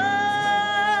shine.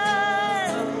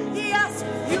 Yes,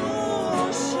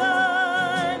 you'll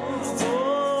shine.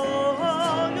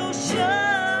 Oh, you'll shine.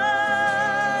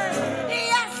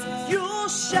 Yes, you'll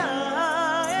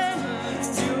shine.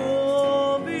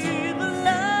 You'll be the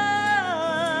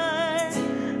light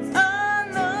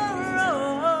on the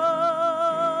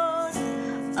road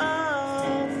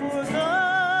of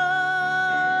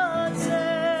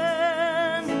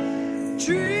forgotten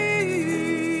dreams.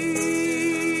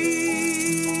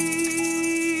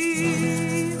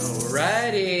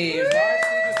 Alrighty,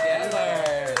 Marcy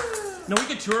together. No, we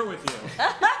could tour with you.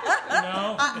 You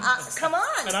know? Come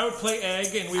on. And I would play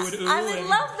Egg, and we would ooh. I would and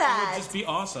love that. It would just be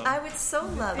awesome. I would so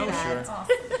love Oh, that. sure.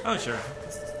 Oh, sure.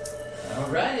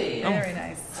 Alrighty. Very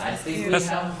nice. I think we That's-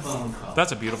 have a phone call.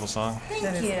 That's a beautiful song. Thank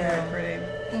That is you. very pretty.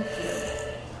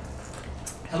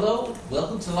 Hello,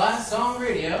 welcome to Last Song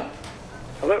Radio.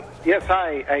 Hello. Yes,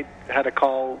 hi. I had a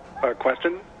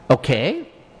question. Okay.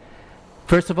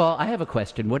 First of all, I have a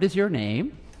question. What is your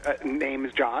name? Name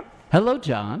is John. Hello,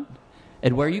 John.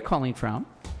 And where are you calling from?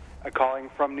 Calling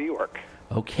from New York.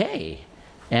 Okay.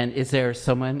 And is there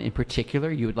someone in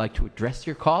particular you would like to address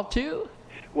your call to?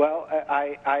 Well,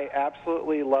 I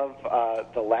absolutely love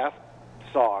the last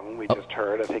song we just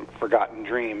heard. I think "Forgotten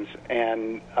Dreams,"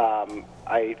 and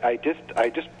I just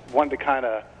wanted to kind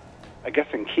of, I guess,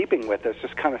 in keeping with this,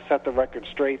 just kind of set the record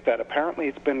straight that apparently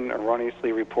it's been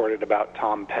erroneously reported about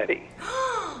Tom Petty.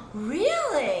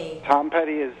 Really? Tom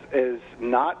Petty is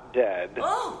not dead.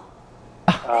 Oh,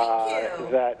 thank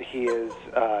you. That he is.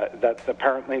 That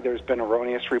apparently there's been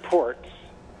erroneous reports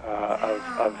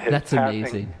of his That's passing.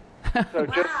 amazing. So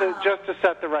just to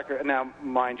set the record. Now,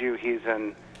 mind you, he's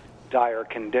in dire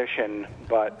condition,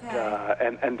 but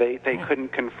Okay. and they couldn't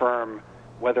confirm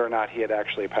whether or not he had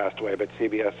actually passed away. But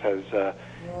CBS has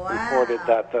reported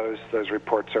that those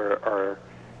reports are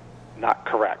not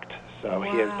correct. So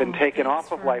he has been Wow, taken thanks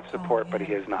off of for life support, but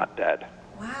calling he is not dead.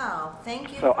 Wow, thank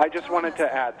you. So for I just telling wanted us to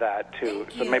that. add that too.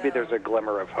 Thank So maybe you. there's a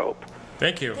glimmer of hope.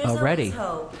 Thank you. There's Already. always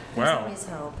hope. There's Wow. always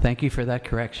hope. Thank you for that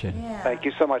correction. Yeah. Thank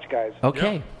you so much, guys.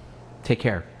 Okay. Yeah. Take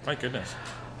care. My goodness.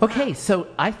 Okay, so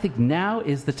I think now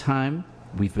is the time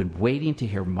we've been waiting to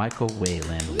hear Michael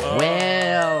Whalen.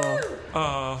 Well,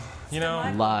 You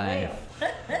know, live.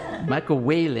 Michael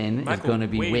Whalen is Michael going to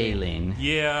be Whalen. wailing.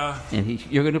 Yeah. And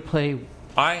you're going to play.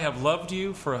 I have loved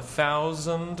you for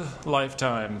 1,000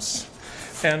 lifetimes.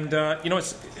 And, you know,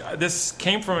 this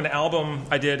came from an album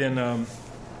I did in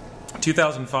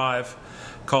 2005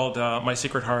 called My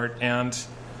Secret Heart. And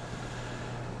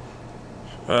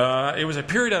it was a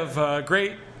period of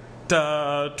great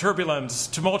turbulence,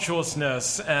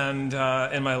 tumultuousness and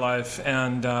in my life.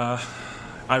 And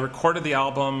I recorded the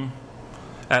album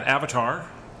at Avatar,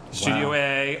 Studio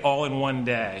A, all in one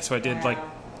day. So I did like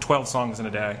 12 songs in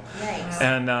a day. Nice.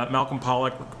 And Malcolm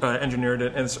Pollock engineered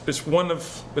it, and it's one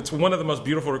of the most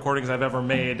beautiful recordings I've ever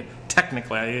made.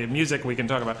 Technically, music we can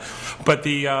talk about, but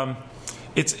the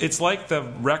it's like the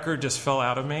record just fell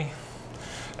out of me,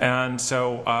 and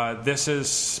so this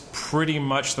is pretty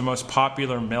much the most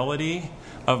popular melody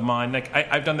of mine. Like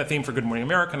I've done the theme for Good Morning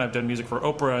America, and I've done music for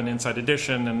Oprah and Inside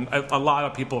Edition, and a lot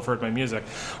of people have heard my music.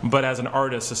 But as an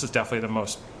artist, this is definitely the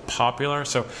most popular.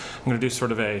 So I'm going to do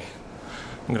sort of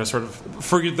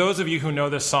for those of you who know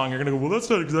this song, you're going to go, well, that's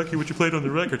not exactly what you played on the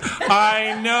record.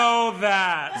 I know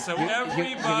that. So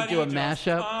everybody gonna do a just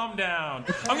mashup? calm down.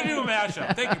 I'm going to do a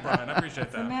mashup. Thank you, Brian. I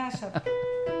appreciate that.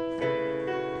 Mashup.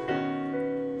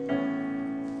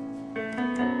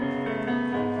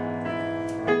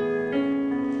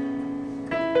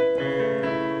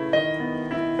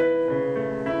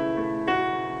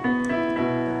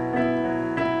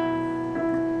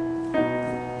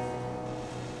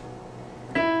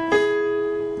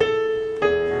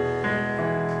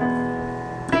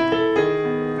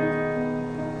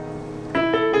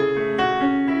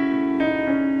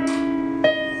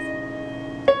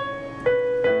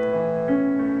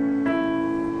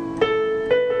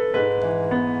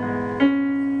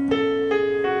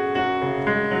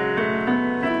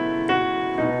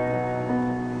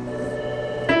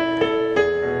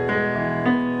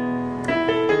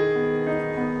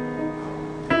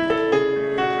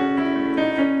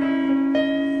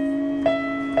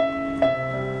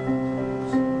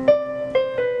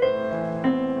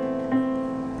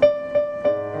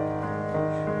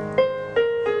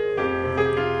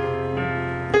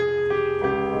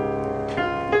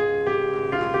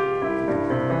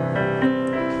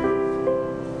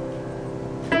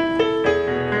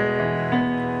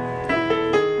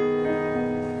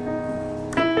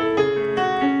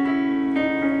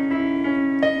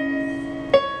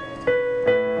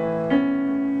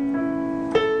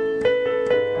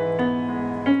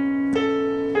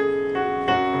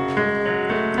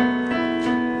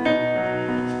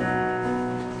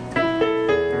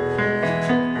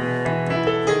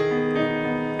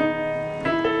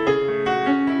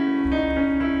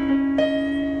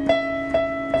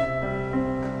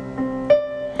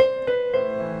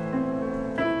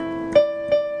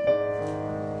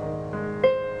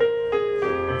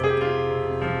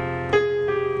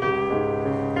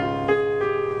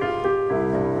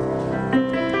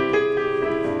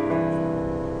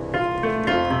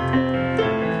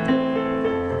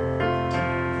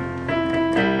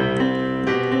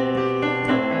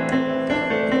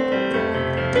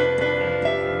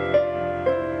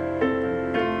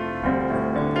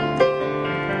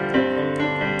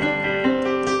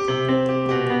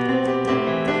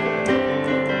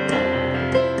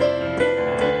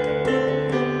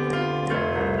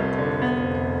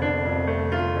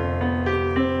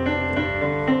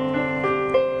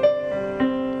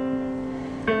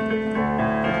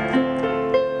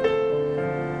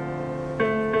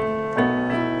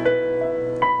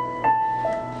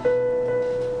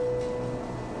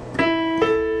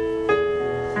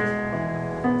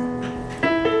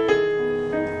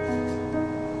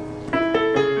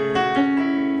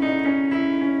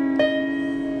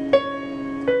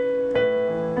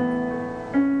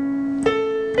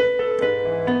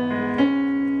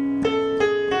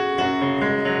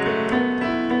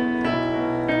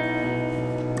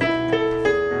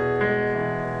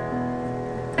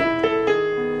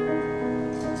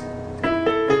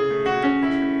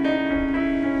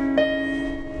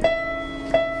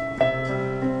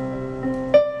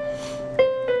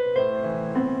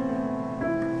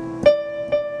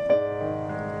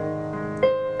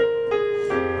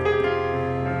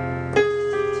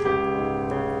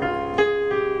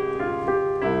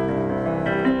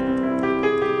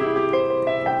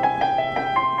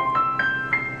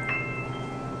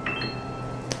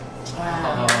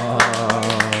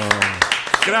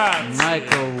 Grazie.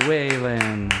 Michael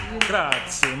Whalen.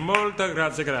 Grazie. Molto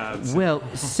grazie. Well,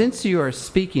 since you are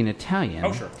speaking Italian,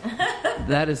 Oh, sure.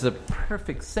 that is a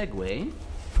perfect segue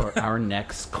for our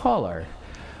next caller.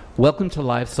 Welcome to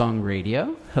Live Song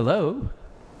Radio. Hello.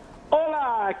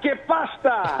 Hola, que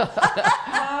pasta?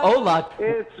 Hola.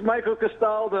 It's Michael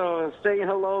Castaldo saying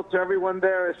hello to everyone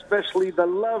there, especially the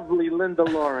lovely Linda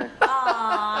Lauren.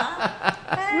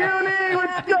 Uni,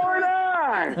 what's going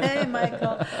on? Hey,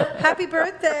 Michael. Happy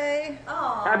birthday.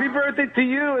 Happy birthday to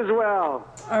you as well.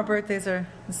 Our birthdays are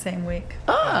the same week.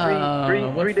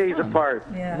 Three days apart.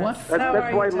 Yeah. What How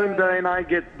That's are why you Linda doing? and I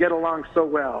get along so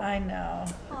well. I know.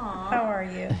 How are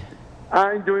you?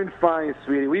 I'm doing fine,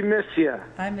 sweetie. We miss you.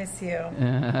 I miss you.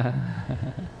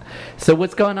 So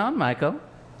what's going on, Michael?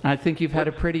 I think you've had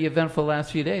a pretty eventful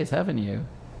last few days, haven't you?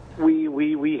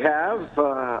 We have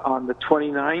on the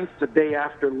 29th, the day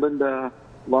after Linda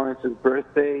Lawrence's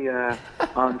birthday,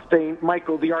 on St.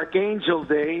 Michael the Archangel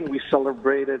Day, we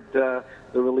celebrated the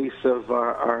release of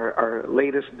our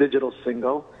latest digital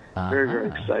single. Very, very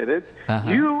excited.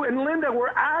 You and Linda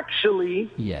were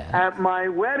actually at my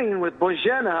wedding with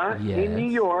Bojena in New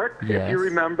York, if you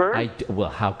remember. Well,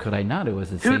 how could I not? It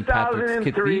was at St. Patrick's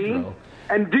 2003. Cathedral.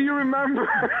 And do you remember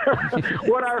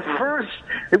what our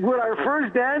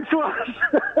first dance was?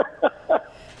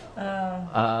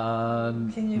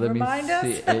 Can you Let remind me us?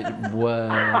 see. It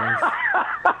was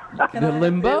the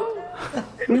limbo.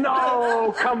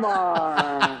 No, come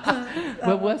on.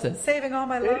 What was it? Saving all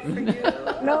my love for you.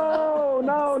 No.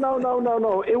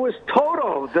 It was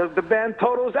Toto, the band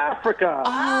Toto's Africa.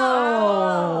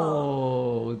 Oh,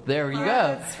 there you go.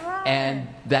 That's right. And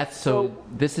that's so.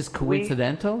 This is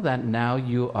coincidental that now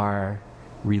you are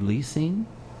releasing.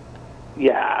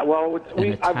 Yeah, well, I've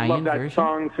Italian loved that version?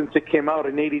 song since it came out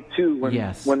in '82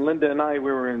 when Linda and I we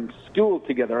were in school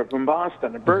together up in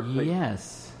Boston, at Berkeley.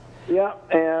 Yes. Yeah,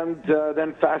 and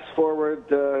then fast forward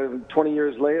 20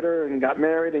 years later and got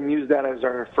married and used that as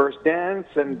our first dance.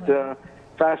 And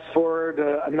fast forward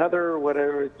another,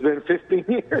 whatever, it's been 15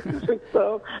 years or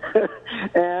so.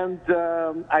 And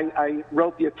I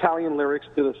wrote the Italian lyrics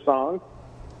to the song.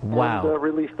 Wow. And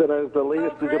released it as the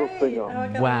latest digital single.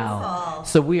 Wow.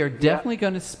 So we are definitely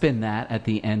going to spin that at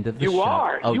the end of the show. You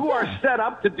are. Oh, You are set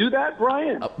up to do that,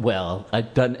 Brian? well,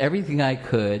 I've done everything I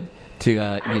could to,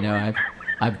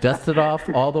 I've dusted off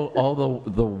all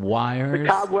the wires, The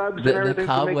cobwebs and the everything to make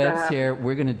cobwebs that happen. here.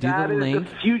 We're going to do That the is link.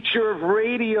 the future of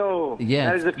radio. Yeah,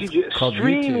 That is the future. it's called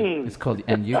Streaming. YouTube. It's called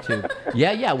YouTube.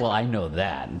 Yeah. Well, I know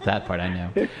that. That part I know.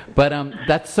 But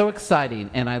that's so exciting,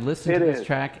 and I listened to It this is.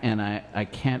 track, and I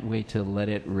can't wait to let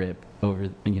it rip over.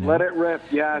 Let it rip.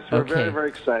 Yes, we're Okay. very, very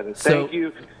excited. So- Thank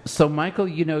you. So, Michael,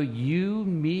 you,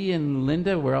 me, and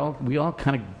Linda, we all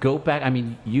kind of go back. I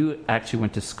mean, you actually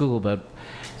went to school, but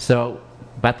so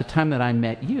about the time that I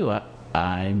met you,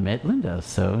 I met Linda.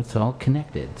 So it's all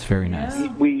connected. It's very nice.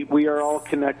 We are all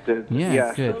connected. Yeah,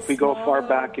 yes, good. if we go far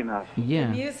back enough. The Yeah.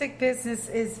 music business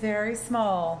is very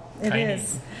small. It Tiny.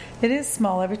 is. It is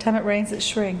small. Every time it rains, it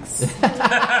shrinks.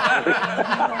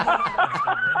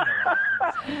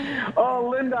 Oh,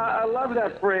 Linda, I love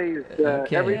that phrase.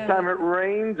 Okay. Every time it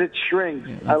rains, it shrinks.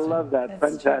 I love that.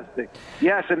 That's Fantastic.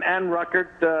 Yes, and Ann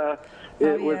Ruckert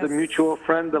it was a yes. mutual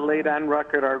friend, the late Ann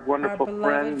Ruckert, our wonderful beloved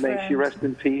friend. May she friend. rest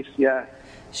in peace. Yeah,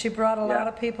 She brought a Yeah. lot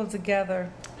of people together.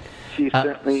 she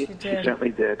certainly She did.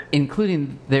 certainly did.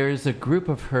 Including there is a group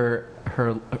of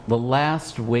the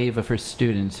last wave of her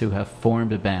students who have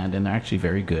formed a band, and they're actually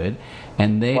very good,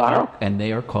 and they Wow.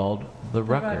 are called the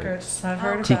Ruckers. Records. I've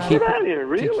heard To about keep, it. Get out of here, to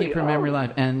really? keep her memory Oh.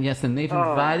 alive. And yes, and they've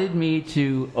invited me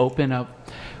to open up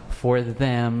for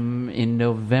them in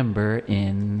November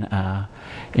in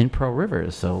Pearl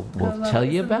River. So we'll tell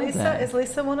you about Lisa, that. Is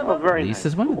Lisa one of Oh, them? very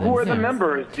Lisa's nice. one of them, Who are the yeah.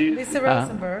 members? Do you, Lisa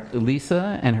Rosenberg.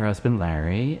 Lisa and her husband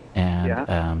Larry and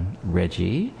Yeah.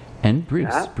 Reggie and Bruce,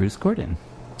 Yeah. Bruce Gordon.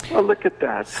 oh, look at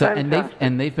that. So Fantastic.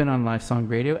 and they've been on Live Song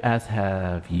Radio, as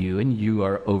have you, and you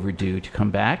are overdue to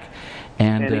come back.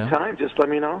 And Anytime, just let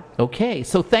me know. okay,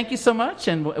 so thank you so much,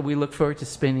 and we look forward to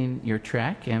spinning your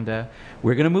track. And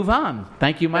we're going to move on.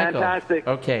 Thank you, Michael. Fantastic.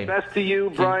 Okay. Best to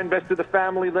you, Brian. Best to the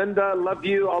family. Linda, love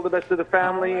you. All the best to the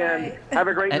family, All and right. have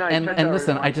a great night. And Ciao, listen,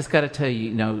 everyone. I just got to tell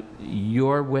you,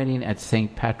 your wedding at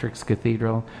St. Patrick's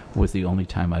Cathedral was the only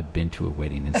time I've been to a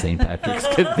wedding in St. Patrick's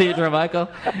Cathedral, Michael.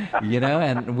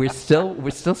 And we're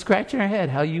still scratching our head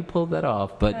how you pulled that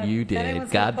off, but you did.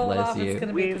 Anyone's God gonna pull it bless off, it's you.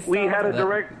 gonna be we had a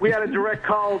Castaldo. direct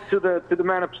call to the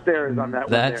man upstairs on that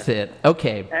one. That's there. it.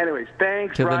 Okay. Anyways,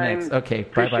 thanks, To the Brian. next. Okay, bye-bye,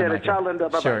 Appreciate it. Michael. Ciao, Linda.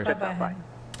 Bye-bye. Sure. Bye-bye. Bye.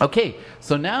 Okay,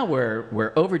 so now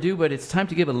we're overdue, but it's time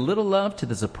to give a little love to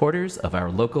the supporters of our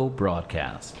local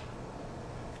broadcast.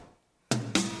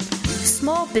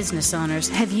 Small business owners,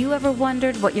 have you ever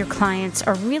wondered what your clients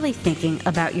are really thinking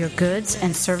about your goods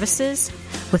and services?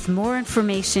 With more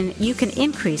information, you can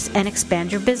increase and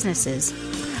expand your businesses.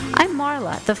 I'm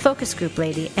Marla, the focus group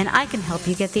lady, and I can help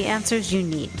you get the answers you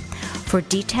need. For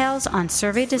details on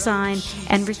survey design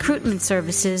and recruitment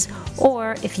services,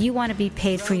 or if you want to be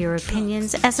paid for your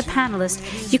opinions as a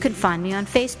panelist, you can find me on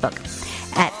Facebook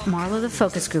at Marla the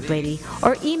Focus Group Lady,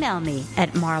 or email me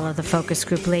at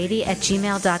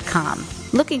marlathefocusgrouplady@gmail.com.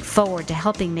 Looking forward to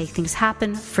helping make things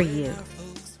happen for you.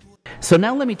 So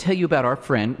now let me tell you about our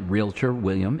friend, Realtor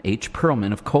William H.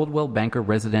 Perlman of Coldwell Banker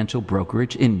Residential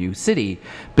Brokerage in New City.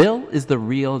 Bill is the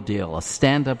real deal, a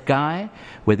stand-up guy.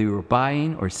 Whether you are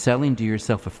buying or selling, do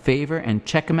yourself a favor and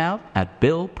check him out at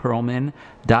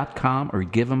billperlman.com or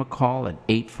give him a call at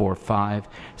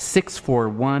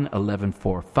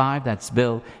 845-641-1145. That's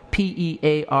Bill,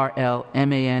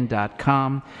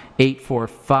 PEARLMAN.com,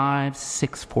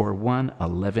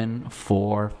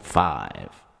 845-641-1145.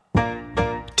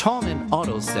 Tallman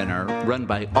Auto Center, run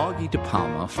by Augie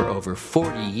DePalma for over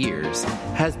 40 years,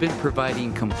 has been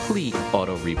providing complete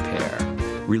auto repair.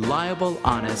 Reliable,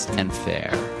 honest, and fair.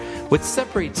 What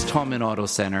separates Tallman Auto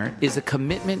Center is a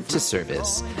commitment to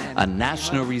service. A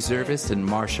national reservist and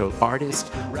martial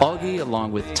artist, Augie,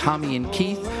 along with Tommy and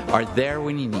Keith, are there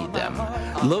when you need them.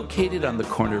 Located on the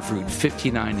corner of Route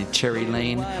 59 and Cherry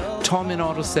Lane, Tallman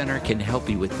Auto Center can help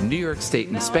you with New York State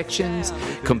inspections,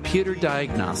 computer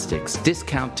diagnostics,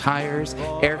 discount tires,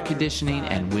 air conditioning,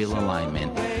 and wheel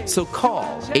alignment. So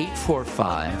call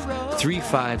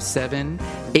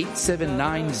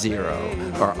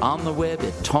 845-357-8790 or on the web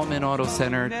at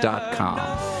TallmanAutoCenter.com.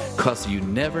 Cause you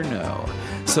never know.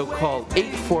 So call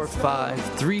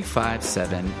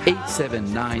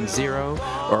 845-357-8790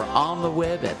 or on the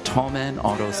web at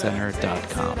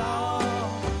TallmanAutoCenter.com.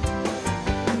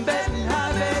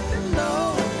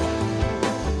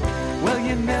 Well,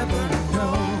 you never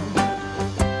know.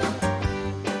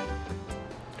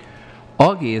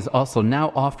 Augie is also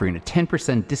now offering a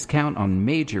 10% discount on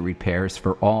major repairs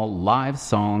for all live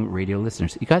song radio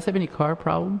listeners. You guys have any car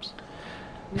problems?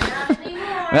 Not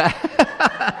anymore.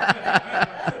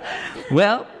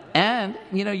 Well, and,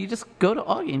 you just go to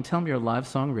Augie and tell him you're a live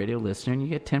song radio listener and you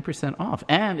get 10% off.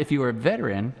 And if you are a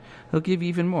veteran, he'll give you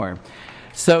even more.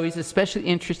 So he's especially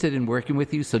interested in working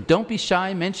with you, so don't be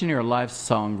shy. Mention you're a live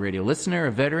song radio listener,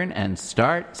 a veteran, and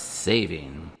start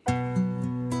saving.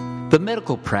 The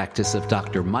medical practice of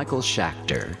Dr. Michael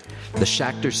Schachter, the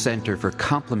Schachter Center for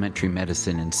Complementary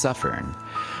Medicine in Suffern,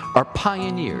 are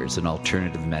pioneers in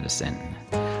alternative medicine.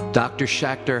 Dr.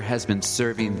 Schachter has been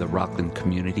serving the Rockland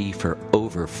community for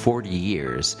over 40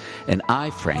 years, and I,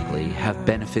 frankly, have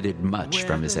benefited much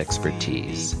from his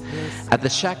expertise. At the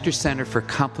Schachter Center for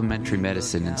Complementary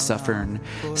Medicine in Suffern,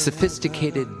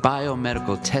 sophisticated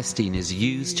biomedical testing is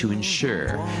used to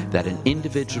ensure that an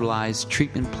individualized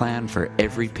treatment plan for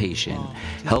every patient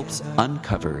helps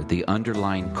uncover the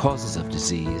underlying causes of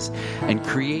disease and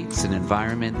creates an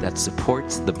environment that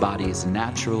supports the body's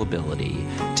natural ability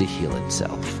to heal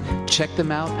itself. Check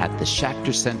them out at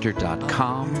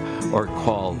theshachtercenter.com or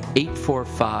call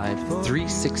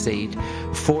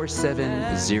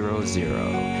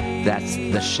 845-368-4700. That's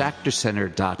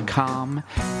theshachtercenter.com,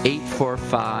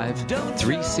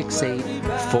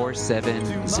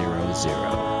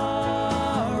 845-368-4700.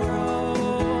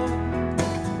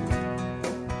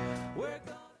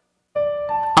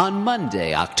 On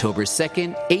Monday, October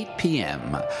 2nd, 8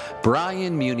 p.m.,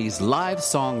 Brian Muni's Live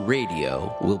Song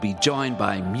Radio will be joined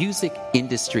by music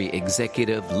industry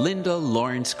executive Linda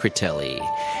Lawrence Critelli,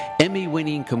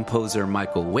 Emmy-winning composer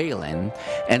Michael Whalen,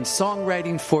 and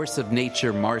songwriting force of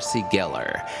nature Marcy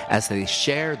Geller as they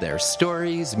share their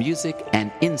stories, music,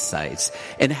 and insights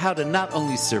in how to not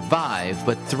only survive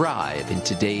but thrive in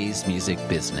today's music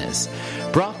business.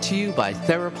 Brought to you by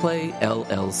Theraplay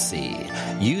LLC,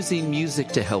 using music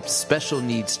to help special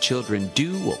needs children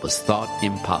do what was thought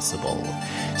impossible.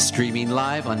 Streaming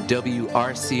live on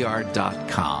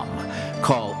WRCR.com.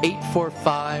 Call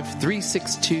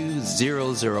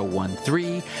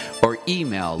 845-362-0013 or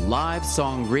email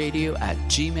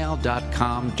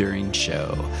livesongradio@gmail.com during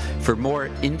show. For more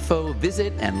info,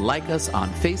 visit and like us on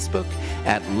Facebook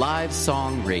at Live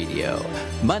Song Radio.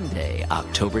 Monday,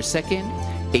 October 2nd,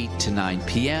 8 to 9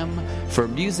 p.m. for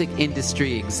music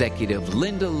industry executive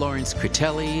Linda Lawrence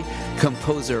Critelli,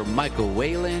 composer Michael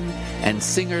Whalen, and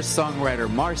singer-songwriter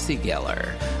Marcy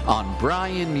Geller on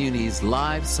Brian Muni's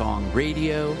Live Song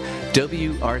Radio,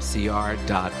 WRCR.com.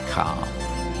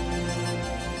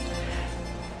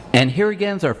 And here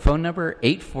again is our phone number,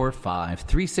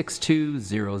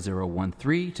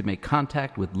 845-362-0013, to make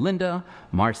contact with Linda,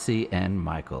 Marcy, and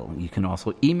Michael. You can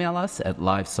also email us at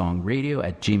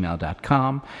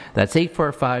livesongradio@gmail.com. That's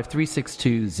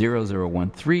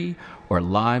 845-362-0013 or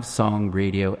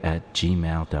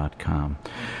livesongradio@gmail.com.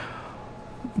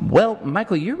 Well,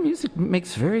 Michael, your music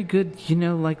makes very good,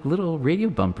 like little radio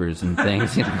bumpers and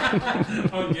things.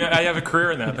 Oh, yeah, I have a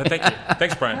career in that. Thank you.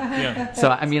 Thanks, Brian. Yeah. So,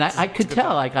 I mean, I could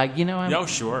tell, I'm... Oh,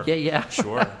 sure. Yeah.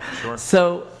 Sure.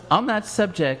 So, on that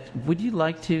subject, would you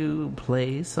like to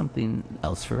play something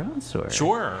else for us? Or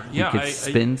sure. Yeah. You could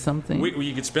spin something?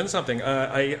 You could spin something.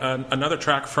 Another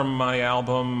track from my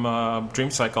album,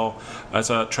 Dream Cycle, is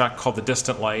a track called The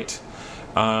Distant Light.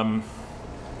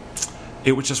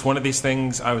 It was just one of these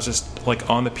things. I was just like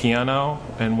on the piano,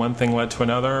 and one thing led to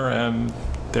another, and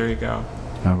there you go.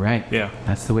 All right. Yeah.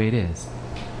 That's the way it is.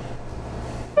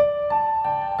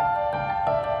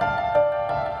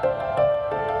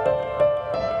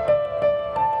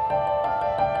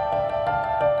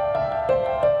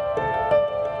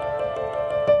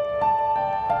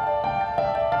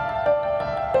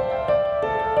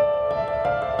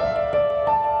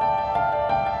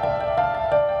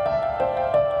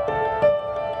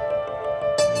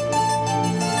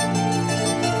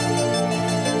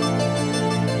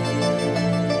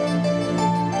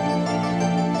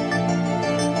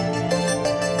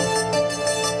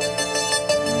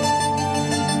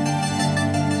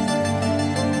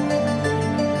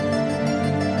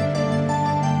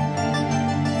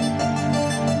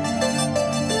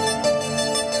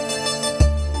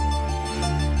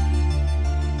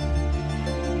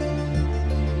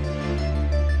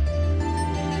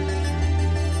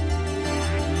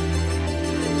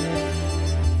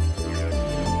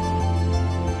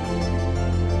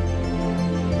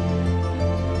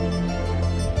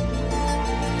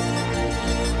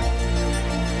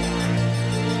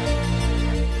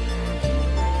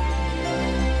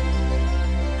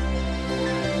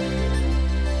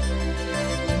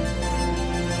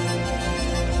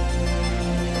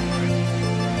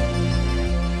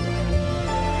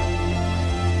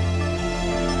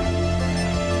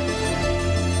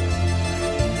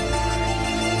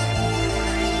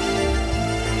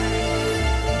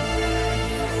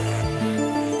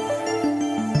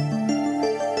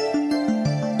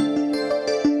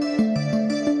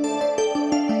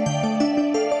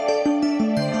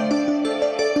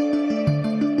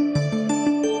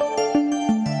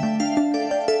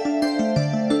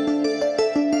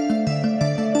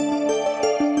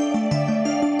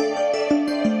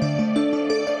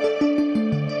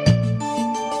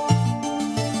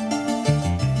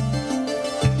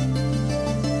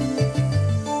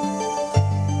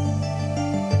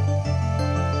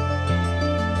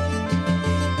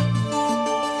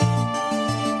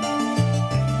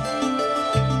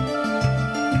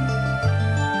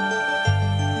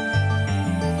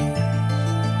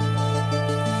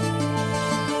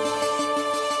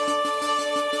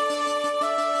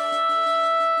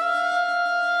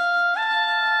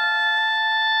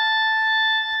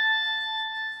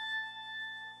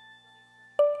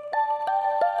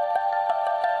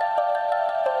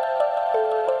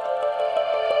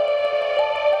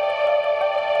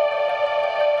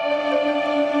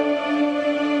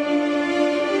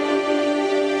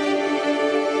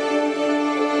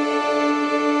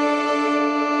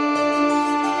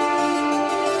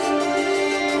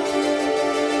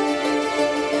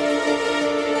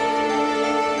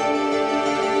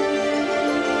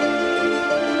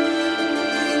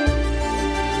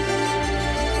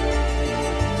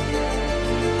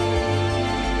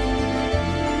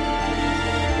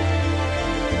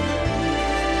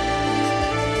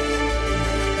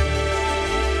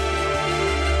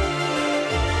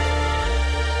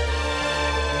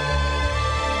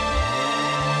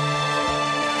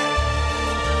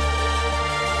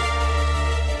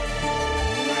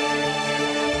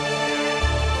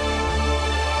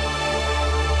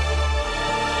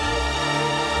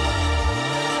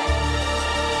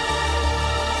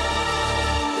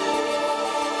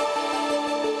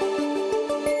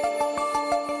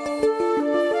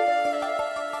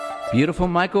 Beautiful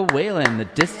Michael Whalen, The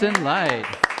Distant Light.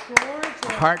 Gorgeous.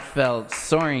 Heartfelt,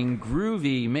 soaring,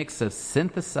 groovy mix of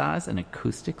synthesized and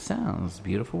acoustic sounds.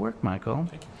 Beautiful work, Michael.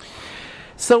 Thank you.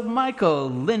 So, Michael,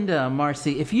 Linda,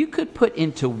 Marcy, if you could put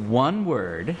into one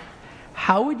word,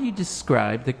 how would you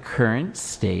describe the current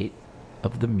state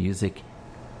of the music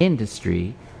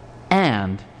industry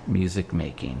and music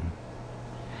making?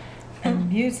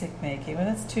 And music making, well,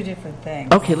 that's two different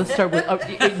things. Okay, let's start with.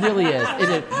 It really is.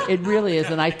 It really is,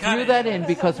 and I threw that in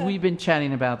because we've been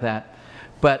chatting about that.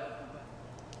 But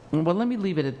Well, let me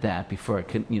leave it at that before I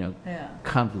can, Yeah.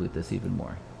 convolute this even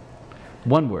more.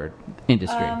 One word: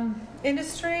 industry.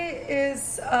 Industry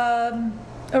is a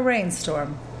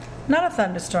rainstorm. Not a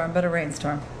thunderstorm, but a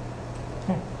rainstorm.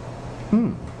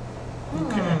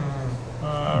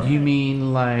 You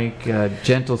mean like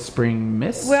gentle spring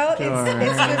mist? Well, it's just. No,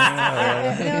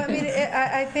 I mean,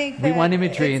 I think that We want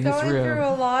imagery in it's this going room. through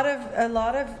a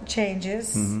lot of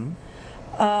changes.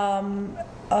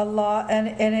 A lot, and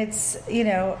it's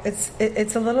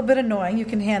it's a little bit annoying. You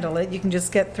can handle it. You can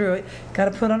just get through it. Got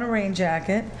to put on a rain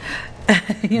jacket,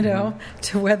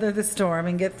 to weather the storm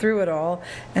and get through it all,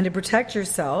 and to protect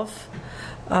yourself.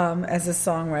 As a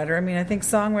songwriter, I mean, I think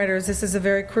songwriters, this is a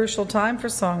very crucial time for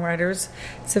songwriters.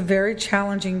 It's a very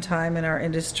challenging time in our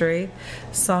industry.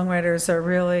 Songwriters are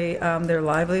really, their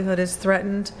livelihood is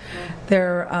threatened.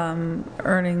 They're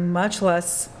earning much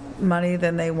less money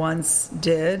than they once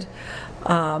did.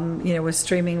 With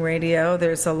streaming radio,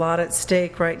 there's a lot at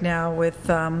stake right now with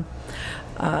some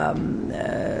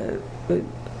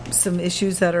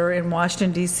issues that are in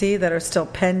Washington, D.C. that are still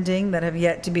pending, that have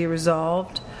yet to be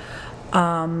resolved.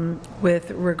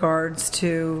 With regards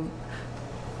to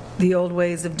the old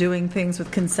ways of doing things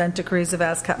with consent decrees of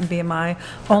ASCAP and BMI,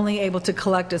 only able to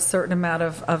collect a certain amount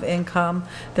of income.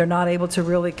 They're not able to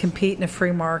really compete in a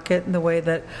free market in the way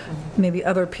that maybe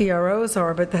other PROs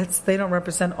are, but they don't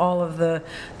represent all of the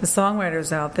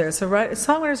songwriters out there. So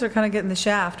songwriters are kind of getting the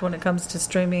shaft when it comes to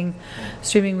streaming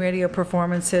radio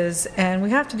performances, and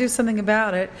we have to do something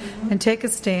about it and take a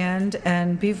stand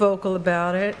and be vocal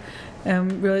about it.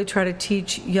 And really try to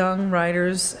teach young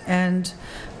writers and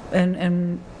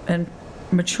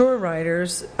mature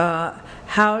writers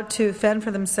how to fend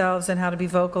for themselves and how to be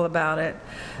vocal about it,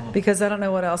 because I don't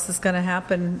know what else is going to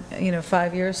happen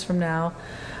 5 years from now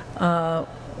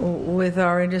with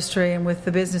our industry and with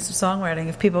the business of songwriting.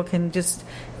 If people can just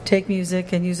take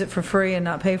music and use it for free and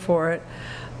not pay for it,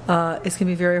 it's going to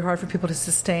be very hard for people to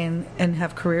sustain and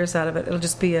have careers out of it. It'll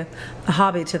just be a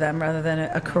hobby to them rather than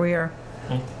a career.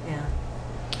 Yeah.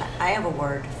 I have a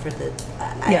word for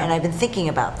and I've been thinking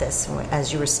about this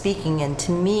as you were speaking, and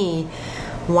to me,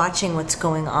 watching what's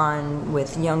going on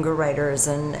with younger writers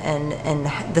and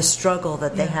the struggle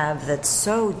that they have that's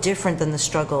so different than the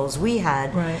struggles we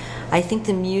had, right. I think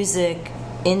the music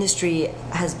industry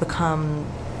has become,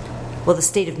 the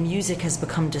state of music has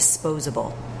become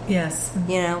disposable. Yes.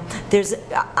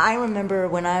 I remember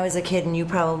when I was a kid, and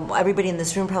everybody in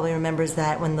this room probably remembers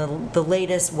that when the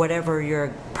latest whatever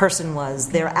your person was,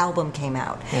 their album came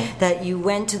out, that you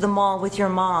went to the mall with your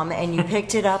mom and you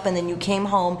picked it up, and then you came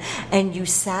home and you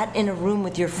sat in a room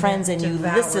with your friends and you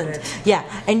listened. Yeah,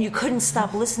 and you couldn't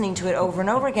stop listening to it over and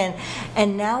over again.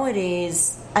 And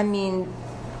nowadays, I mean,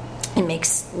 it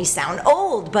makes me sound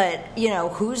old, but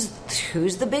who's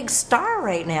the big star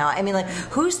right now? I mean, like,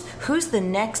 who's the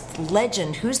next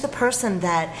legend? Who's the person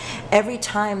that every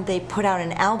time they put out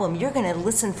an album, you're going to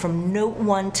listen from note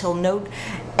 1 till note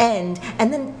end,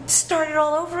 and then start it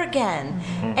all over again?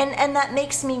 And that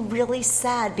makes me really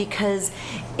sad, because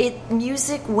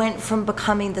music went from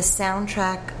becoming the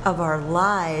soundtrack of our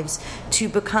lives to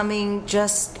becoming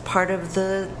just part of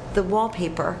the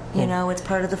wallpaper. It's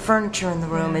part of the furniture in the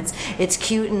room. It's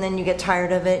cute, and then you get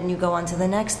tired of it and you go on to the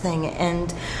next thing.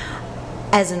 And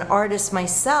as an artist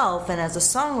myself and as a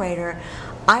songwriter,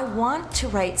 I want to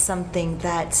write something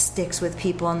that sticks with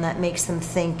people and that makes them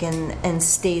think and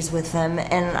stays with them.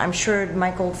 And I'm sure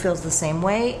Michael feels the same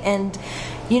way. And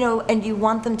you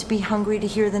want them to be hungry to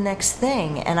hear the next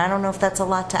thing. And I don't know if that's a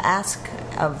lot to ask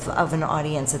of an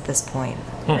audience at this point.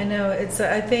 I know.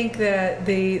 I think that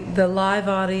the live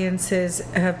audiences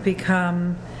have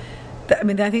become,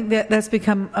 I think that's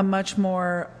become a much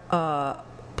more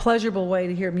pleasurable way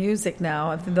to hear music now.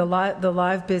 I think the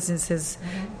live business has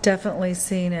definitely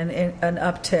seen an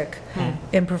uptick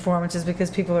in performances, because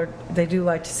people they do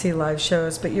like to see live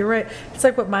shows. But you're right; it's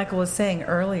like what Michael was saying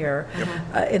earlier.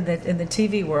 In the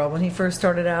TV world, when he first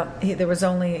started out, there was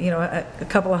only a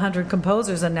couple of hundred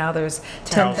composers, and now there's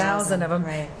 10,000 of them.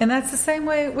 Right. And that's the same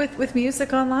way with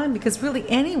music online, because really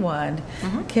anyone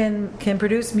can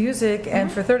produce music,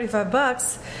 and for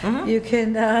 $35 you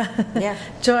can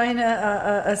join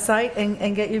a site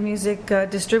and get your music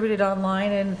distributed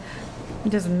online. And it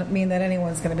doesn't mean that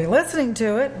anyone's going to be listening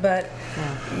to it, but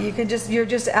you're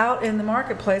just out in the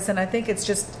marketplace, and I think it's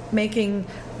just making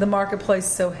the marketplace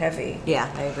so heavy.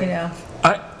 Yeah, I agree.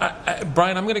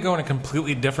 Brian, I'm going to go in a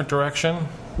completely different direction.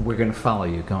 We're going to follow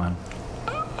you. Go on.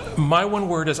 My one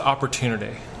word is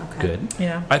opportunity. Good.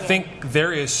 Yeah. I think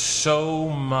there is so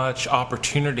much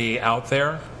opportunity out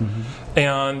there,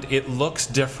 and it looks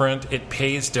different, it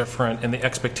pays different, and the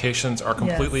expectations are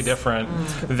completely different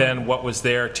than what was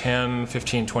there 10,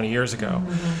 15, 20 years ago.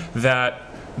 That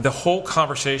the whole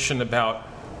conversation about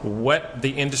what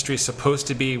the industry is supposed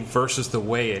to be versus the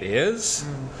way it is.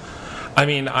 I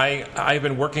mean, I've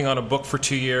been working on a book for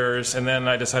 2 years, and then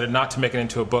I decided not to make it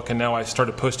into a book, and now I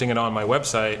started posting it on my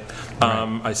website.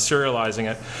 I serializing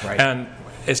it. And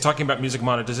it's talking about music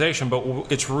monetization,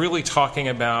 but it's really talking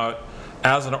about,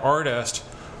 as an artist,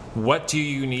 what do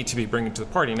you need to be bringing to the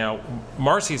party? Now,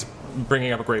 Marcy's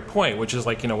bringing up a great point, which is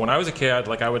like, when I was a kid,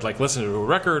 like I would like listen to a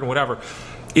record and whatever.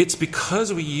 It's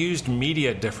because we used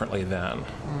media differently then.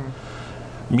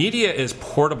 Media is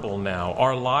portable now.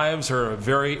 Our lives are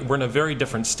we're in a very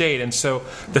different state. And so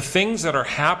the things that are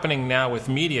happening now with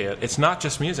media, it's not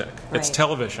just music. It's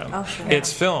television. Oh, sure.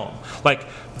 It's film. Like,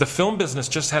 the film business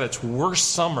just had its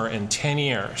worst summer in 10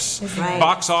 years. Right.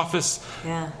 Box office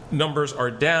numbers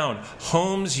are down.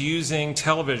 Homes using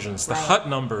televisions, the HUT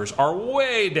numbers are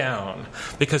way down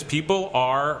because people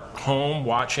are home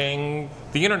watching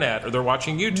the internet, or they're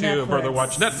watching YouTube, or they're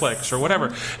watching Netflix, or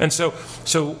whatever. And so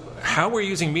how we're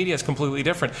using media is completely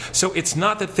different. So it's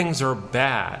not that things are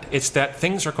bad; it's that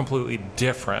things are completely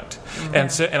different.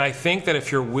 And I think that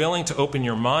if you're willing to open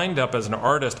your mind up as an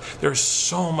artist, there's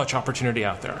so much opportunity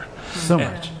out there. So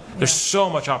much. There's so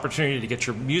much opportunity to get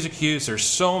your music used. There's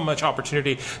so much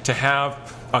opportunity to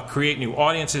have create new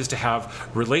audiences, to have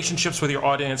relationships with your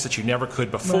audience that you never could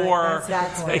before. Right.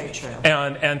 That's very true.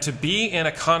 And to be in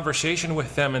a conversation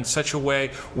with them in such a way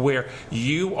where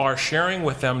you are sharing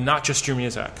with them not just your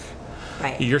music.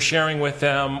 Right. You're sharing with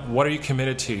them what are you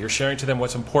committed to. You're sharing to them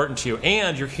what's important to you,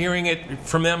 and you're hearing it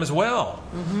from them as well.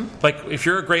 Like, if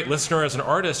you're a great listener as an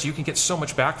artist, you can get so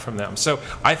much back from them. So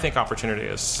I think opportunity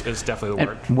is definitely the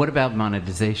word. And what about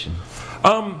monetization?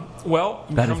 Well,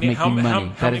 that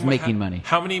is making money.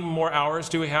 How many more hours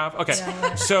do we have? Okay,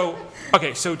 so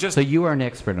you are an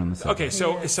expert on the subject.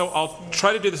 Okay, so I'll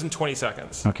try to do this in 20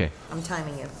 seconds. Okay. I'm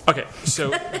timing you. Okay, so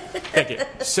thank you.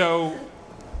 So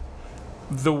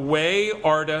the way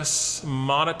artists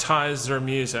monetize their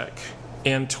music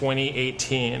in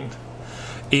 2018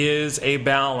 is a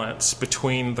balance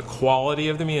between the quality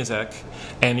of the music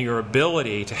and your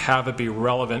ability to have it be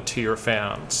relevant to your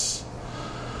fans.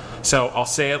 So I'll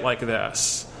say it like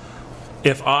this.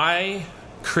 If I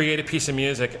create a piece of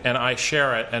music and I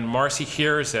share it and Marcy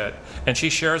hears it and she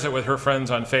shares it with her friends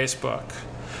on Facebook,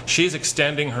 she's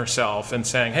extending herself and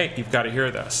saying, hey, you've got to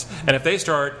hear this. And if they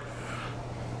start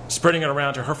spreading it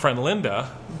around to her friend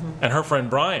Linda and her friend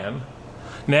Brian,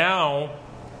 now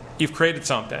you've created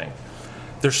something.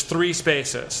 There's 3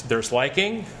 spaces. There's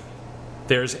liking,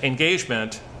 there's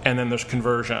engagement, and then there's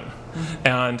conversion.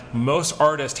 And most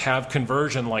artists have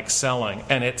conversion like selling,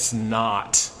 and it's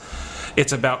not.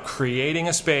 It's about creating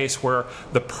a space where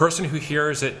the person who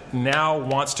hears it now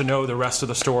wants to know the rest of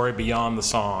the story beyond the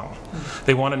song.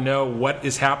 They want to know what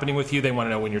is happening with you. They want to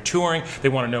know when you're touring. They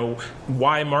want to know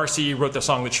why Marcy wrote the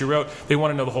song that she wrote. They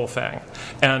want to know the whole thing.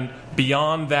 And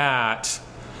beyond that,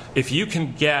 if you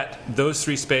can get those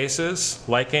 3 spaces,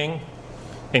 liking,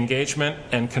 engagement,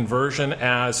 and conversion,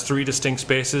 as 3 distinct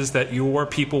spaces that your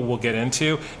people will get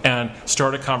into and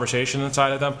start a conversation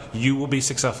inside of them, you will be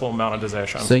successful in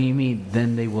monetization. So you mean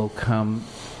then they will come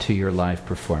to your live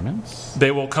performance? They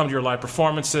will come to your live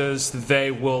performances.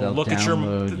 They'll look at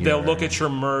your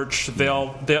merch.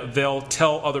 They'll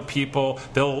tell other people.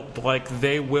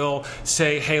 They will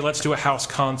say, hey, let's do a house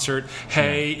concert.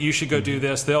 Hey, you should go do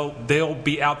this. They'll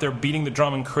be out there beating the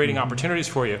drum and creating opportunities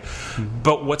for you.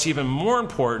 But what's even more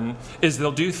important is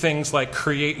they'll do things like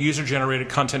create user-generated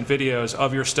content videos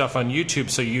of your stuff on YouTube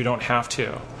so you don't have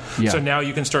to. So now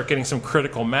you can start getting some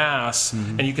critical mass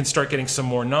and you can start getting some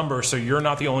more numbers, so you're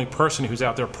not the only person who's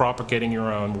out there propagating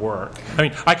your own work. I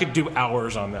mean, I could do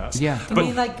hours on this. I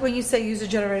mean, like when you say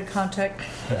user-generated content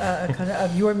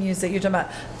of your music, you're talking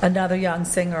about another young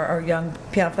singer or young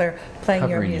piano player playing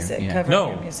your music.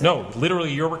 No,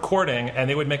 literally you're recording and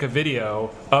they would make a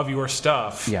video of your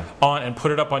stuff on and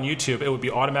put it up on YouTube. It would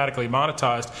be automatically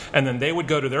monetized, and then they would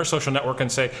go to their social network and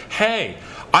say, hey,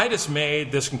 I just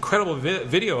made this incredible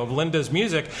video of Linda's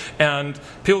music, and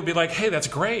people would be like, hey, that's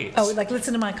great. Oh, like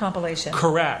listen to my compilation.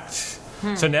 Correct.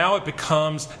 So now it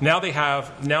becomes, now they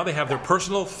have their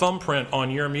personal thumbprint on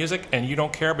your music, and you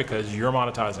don't care because you're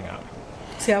monetizing it.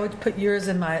 See, I would put yours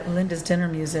in my Linda's dinner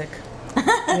music.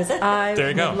 Because I There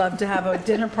you go. would love to have a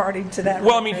dinner party to that.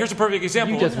 Well, I mean, here's a perfect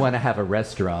example. You just want to have a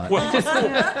restaurant. I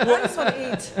just want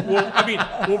to eat.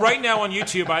 Well, right now on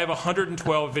YouTube, I have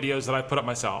 112 videos that I put up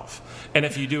myself. And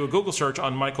if you do a Google search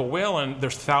on Michael Whalen,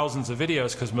 there's thousands of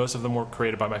videos because most of them were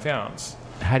created by my fans.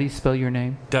 How do you spell your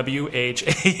name?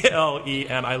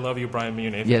 Whalen. I love you, Brian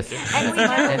Muni. Yes. And we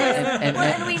know this,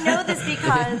 and we know this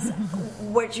because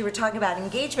what you were talking about,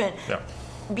 engagement. Yeah.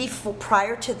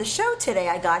 Prior to the show today,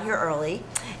 I got here early,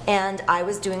 and I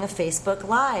was doing a Facebook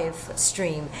Live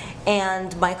stream.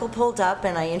 And Michael pulled up,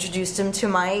 and I introduced him to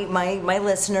my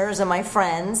listeners and my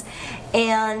friends.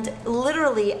 And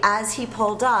literally, as he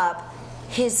pulled up,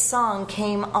 his song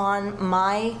came on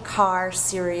my car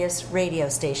Sirius radio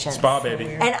station. Spa Baby.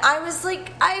 And I was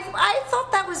like, I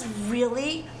thought that was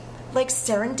really like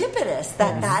serendipitous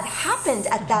that happened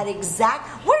at that exact.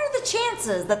 What are the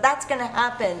chances that that's going to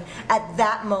happen at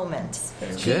that moment?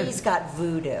 He's got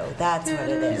voodoo. That's what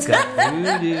it is. He's got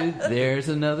voodoo. There's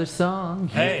another song.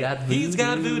 He's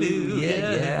got voodoo.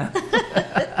 Yeah.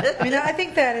 I mean, I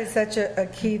think that is such a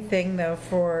key thing, though,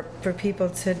 for people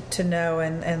to know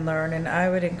and learn. And I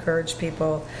would encourage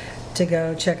people to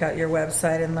go check out your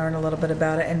website and learn a little bit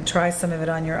about it and try some of it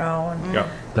on your own. Yeah.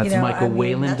 That's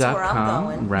michaelwhalen.com, that's where I'm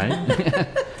going. right?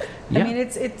 I mean,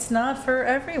 it's not for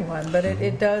everyone, but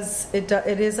it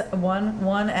is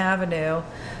one avenue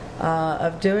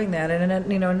of doing that. And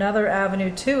another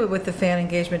avenue too with the fan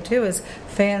engagement too is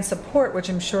fan support, which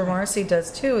I'm sure Marcy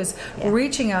does too, is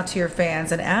reaching out to your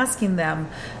fans and asking them,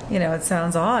 it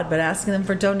sounds odd, but asking them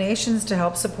for donations to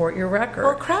help support your record.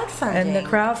 Or crowdfunding. And the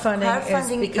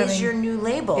crowdfunding is your new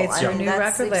label. It's your new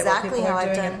record label. Exactly People how are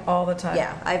I've doing done it all the time.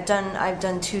 Yeah, I've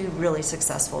done 2 really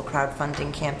successful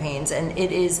crowdfunding campaigns, and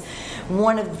it is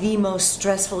one of the most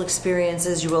stressful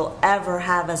experiences you will ever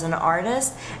have as an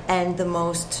artist, and the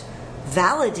most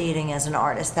validating as an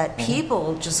artist, that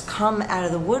people just come out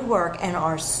of the woodwork and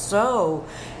are so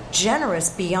generous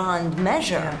beyond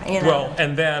measure. Well,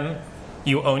 and then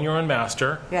you own your own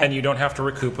master, and you don't have to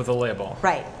recoup with a label.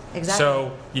 Right, exactly.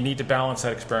 So you need to balance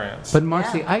that experience. But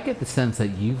Marcy, I get the sense that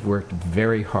you've worked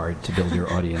very hard to build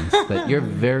your audience, that you're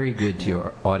very good to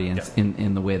your audience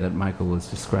in the way that Michael was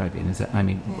describing. Is that? I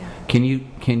mean, can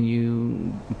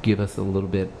you give us a little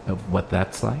bit of what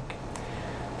that's like?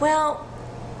 Well,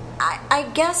 I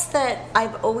guess that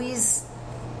I've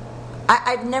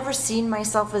never seen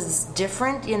myself as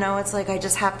different. It's like I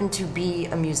just happen to be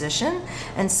a musician.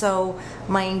 And so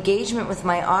my engagement with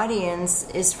my audience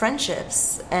is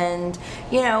friendships. And,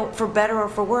 for better or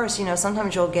for worse,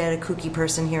 sometimes you'll get a kooky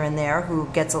person here and there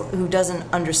who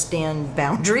doesn't understand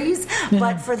boundaries.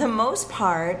 But for the most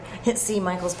part, see,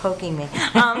 Michael's poking me.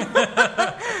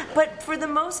 But for the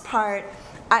most part,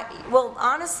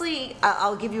 honestly,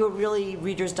 I'll give you a really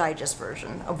Reader's Digest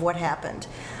version of what happened.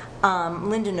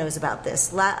 Linda knows about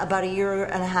this. About a year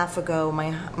and a half ago,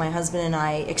 my husband and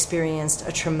I experienced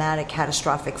a traumatic,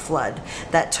 catastrophic flood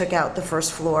that took out the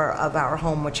first floor of our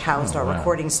home, which housed our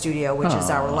recording studio, which is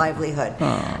our livelihood.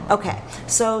 Okay,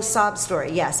 so sob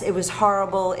story. Yes, it was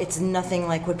horrible. It's nothing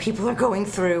like what people are going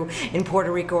through in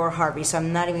Puerto Rico or Harvey, so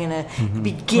I'm not even going to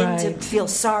begin to feel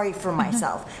sorry for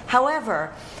myself.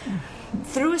 However,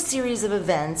 through a series of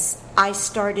events, I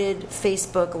started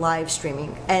Facebook live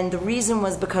streaming. And the reason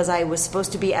was because I was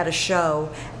supposed to be at a show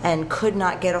and could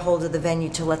not get a hold of the venue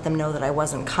to let them know that I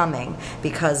wasn't coming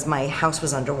because my house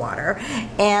was underwater.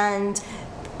 And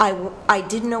I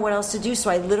didn't know what else to do, so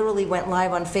I literally went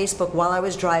live on Facebook while I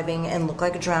was driving and looked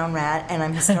like a drowned rat, and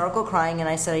I'm hysterical crying, and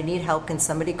I said, I need help. Can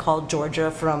somebody call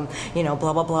Georgia from, blah,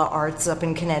 blah, blah, arts up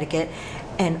in Connecticut?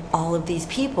 And all of these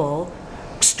people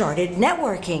started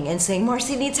networking and saying,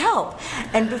 Marcy needs help.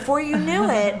 And before you knew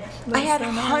it, I had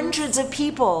hundreds of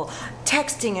people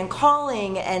texting and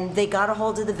calling, and they got a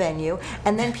hold of the venue,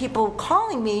 and then people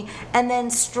calling me, and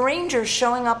then strangers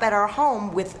showing up at our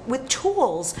home with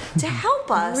tools to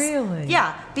help us. Really?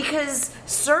 Yeah, because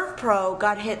ServPro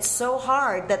got hit so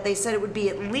hard that they said it would be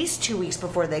at least 2 weeks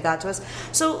before they got to us.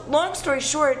 So long story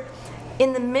short,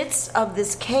 in the midst of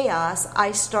this chaos,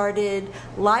 I started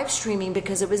live streaming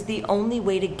because it was the only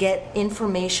way to get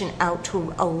information out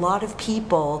to a lot of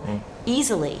people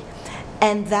easily.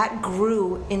 And that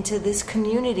grew into this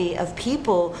community of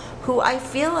people who I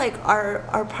feel like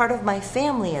are part of my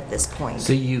family at this point.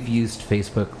 So you've used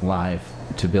Facebook Live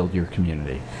to build your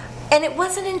community? And it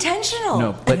wasn't intentional.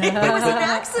 No, but it was an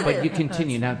accident. But you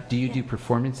continue. Now, do you do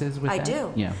performances with I that?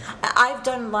 do. Yeah. I've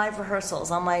done live rehearsals.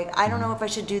 I'm like, I don't know if I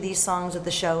should do these songs at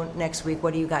the show next week.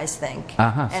 What do you guys think?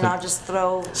 And so- I'll just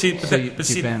throw. See, but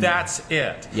see, been- that's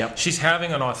it. Yep. She's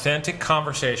having an authentic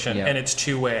conversation, Yep. and it's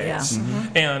two ways.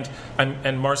 Yeah.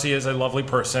 And Marcy is a lovely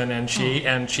person, and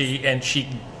she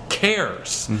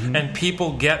cares, and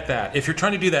people get that. If you're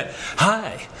trying to do that,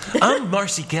 hi, I'm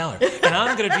Marcy Geller, and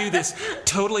I'm going to do this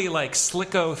totally like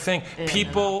slicko thing.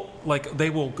 People like they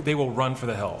will run for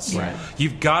the hills. Right.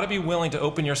 You've got to be willing to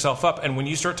open yourself up, and when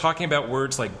you start talking about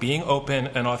words like being open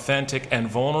and authentic and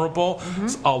vulnerable,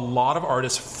 a lot of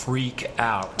artists freak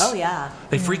out. Oh yeah.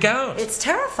 They freak out. It's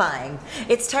terrifying.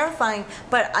 It's terrifying.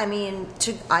 But I mean,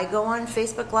 I go on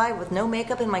Facebook Live with no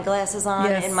makeup and my glasses on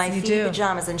Yes, and my you feet do.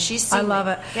 pajamas, and she's seen I love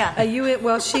me. it. Yeah.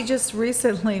 Well, she just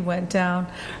recently went down.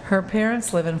 Her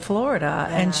parents live in Florida,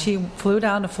 and she flew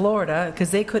down to Florida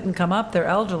because they couldn't come up. They're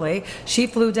elderly. She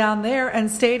flew down there and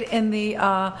stayed in the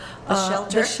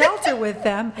shelter with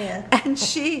them. Yeah. And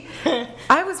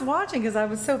I was watching because I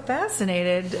was so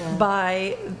fascinated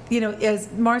by,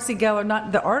 as Marcy Geller,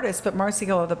 not the artist, but Marcy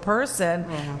Geller, the person.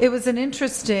 It was an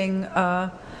interesting.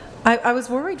 I was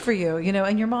worried for you,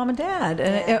 and your mom and dad,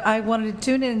 and I wanted to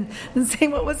tune in and see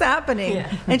what was happening.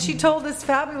 Yeah. And she told this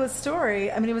fabulous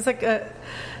story. I mean, it was like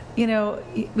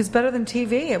it was better than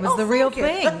TV. It was the real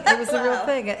thing. It was the real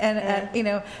thing.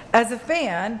 And as a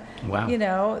fan,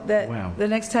 Wow. That Wow. the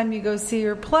next time you go see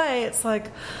her play, it's like,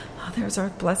 oh, there's our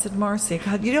blessed Marcy.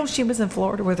 God, she was in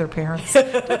Florida with her parents.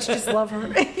 Don't you just love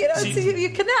her? So you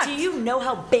connect. Do you know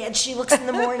how bad she looks in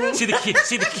the morning? See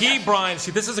the key, Brian.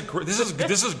 See, this is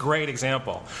a great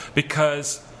example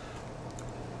because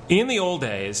in the old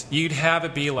days you'd have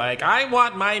it be like, I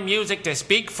want my music to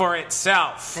speak for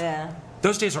itself. Yeah.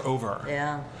 Those days are over.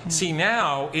 Yeah. See,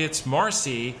 now it's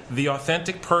Marcy, the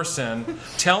authentic person,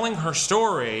 telling her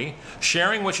story,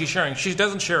 sharing what she's sharing. She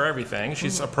doesn't share everything.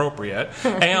 She's appropriate.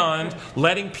 And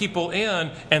letting people in.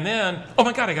 And then, oh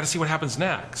my God, I got to see what happens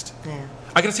next. Yeah.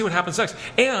 I got to see what happens next.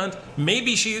 And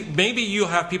maybe you'll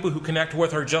have people who connect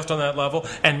with her just on that level,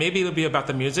 and maybe it'll be about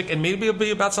the music, and maybe it'll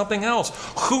be about something else.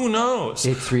 Who knows?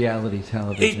 It's reality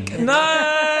television.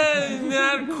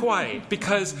 Not quite,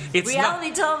 because it's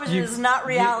reality television is not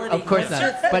reality. Of course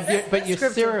not. But you're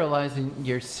serializing.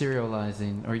 You're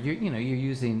serializing, or you're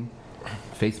using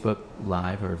Facebook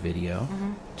Live or video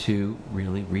to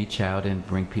really reach out and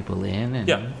bring people in. And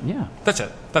Yeah. That's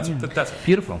it. That's it.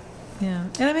 Beautiful. Yeah,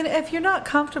 and I mean, if you're not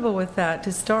comfortable with that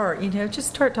to start, just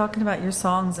start talking about your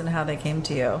songs and how they came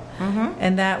to you,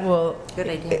 and that will Good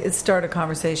idea. Start a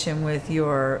conversation with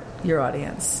your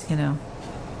audience.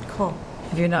 Cool.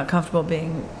 If you're not comfortable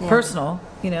being personal,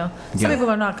 some people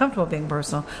are not comfortable being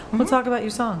personal. We'll talk about your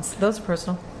songs; those are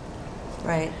personal.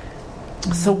 Right.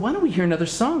 So why don't we hear another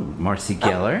song, Marcy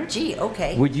Geller? Gee,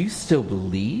 okay. Would you still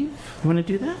believe? You want to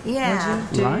do that? Yeah.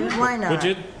 Would you? Live? Why not?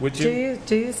 Would you?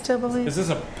 Do you still believe? Is this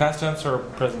a past tense or a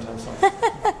present tense song?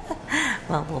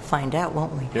 Well, we'll find out,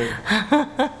 won't we? Good.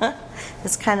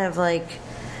 It's kind of like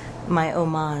my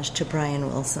homage to Brian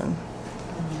Wilson.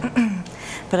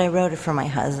 But I wrote it for my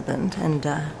husband, and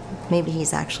maybe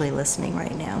he's actually listening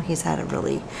right now. He's had a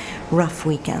really rough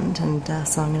weekend, and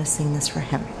so I'm going to sing this for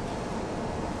him.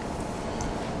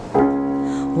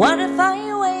 What if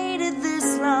I waited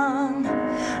this long,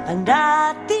 and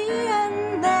at the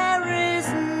end there is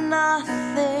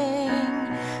nothing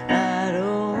at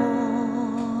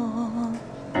all?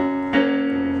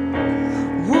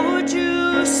 Would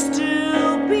you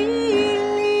still believe?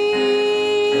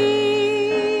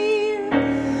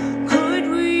 Could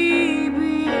we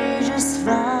be just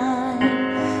fine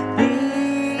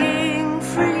being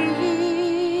free?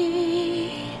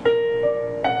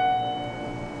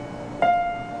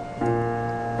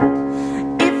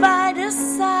 If I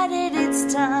decided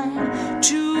it's time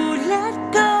to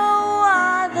let go,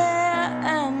 are there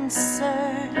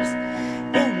answers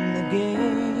in the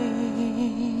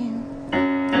game?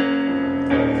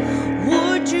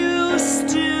 Would you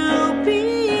still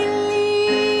believe?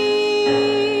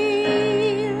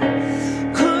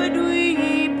 Could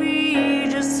we be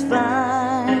just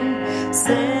fine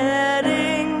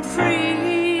setting free?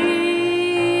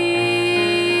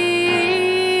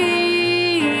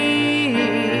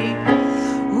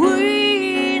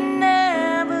 We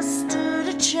never stood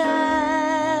a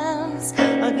chance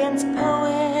against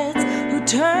poets who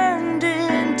turned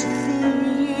into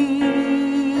thieves.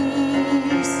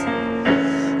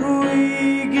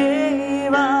 We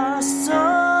gave our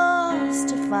souls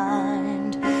to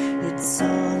find it's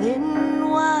all in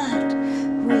what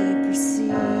we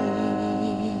perceive.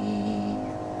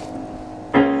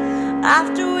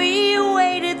 After we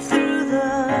waded through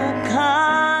the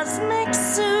cosmic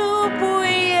soup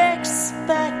we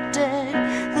expected,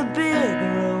 the big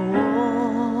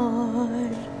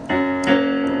reward.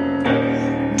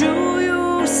 Do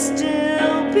you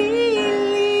still believe?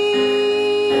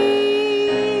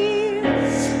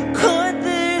 Could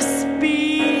this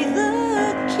be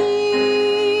the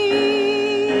key?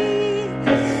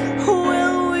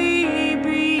 Will we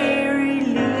be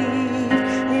relieved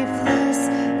if this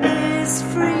is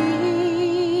free?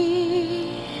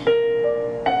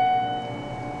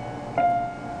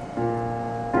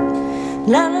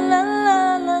 La la la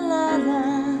la la la la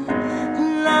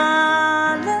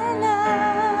la la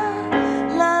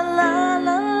la la la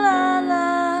la la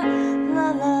la la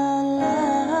la.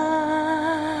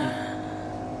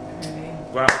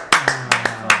 Wow.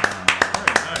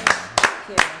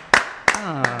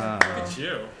 Ah. Look at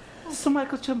you. So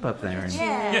Michael, jump up there. And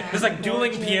Yeah, it's like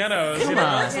dueling pianos. Come you know?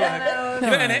 on. It's like, you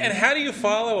know, and how do you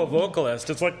follow a vocalist?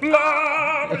 It's like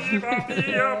blah,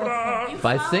 blah, blah.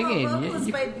 by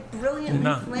singing. By brilliantly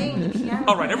No. playing the piano.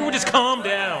 All right, everyone, just calm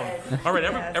down. All right,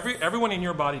 everyone in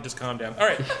your body, just calm down. All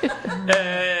right,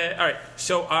 all right.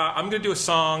 So I'm going to do a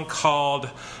song called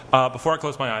 "Before I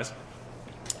Close My Eyes."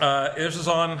 This was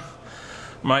on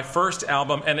my first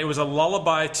album, and it was a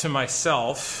lullaby to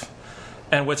myself.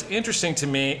 And what's interesting to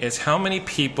me is how many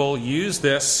people use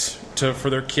this for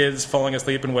their kids falling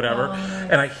asleep and whatever.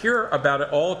 And I hear about it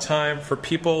all the time for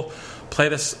people, play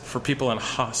this for people in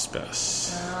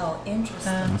hospice. Oh,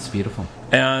 interesting. That's beautiful.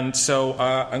 And so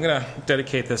I'm going to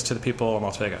dedicate this to the people in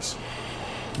Las Vegas.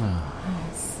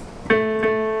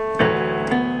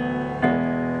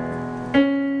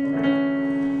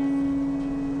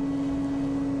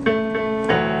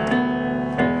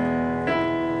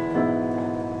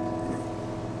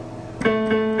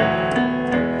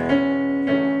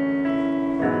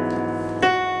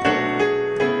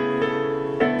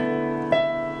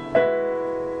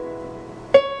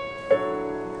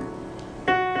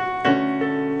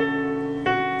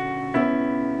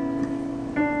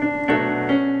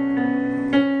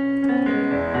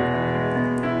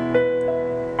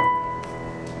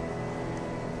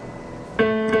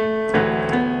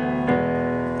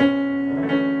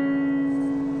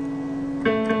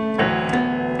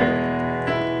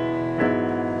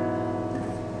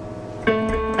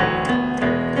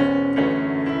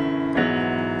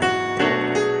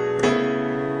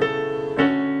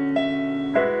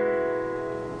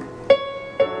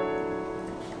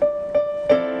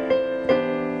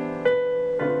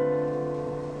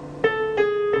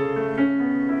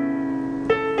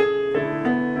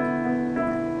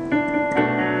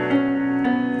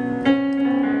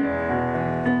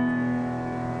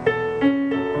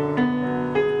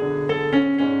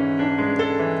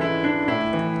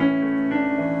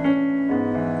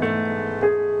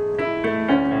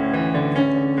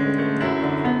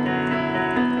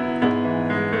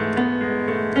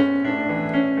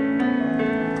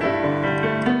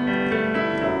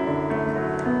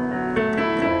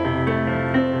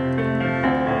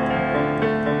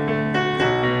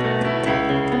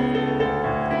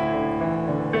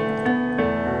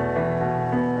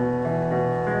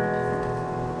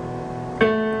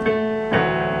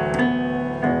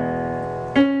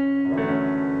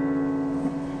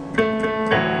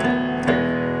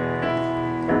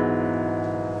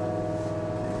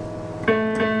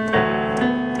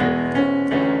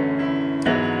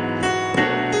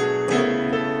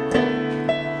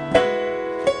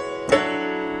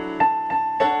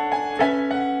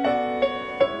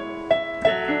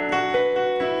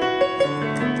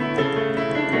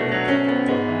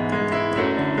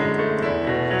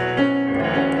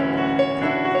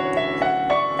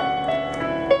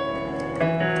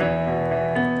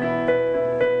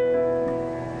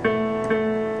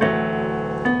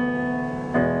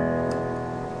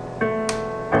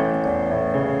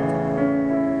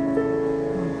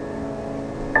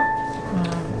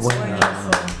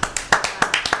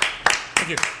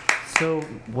 So,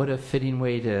 what a fitting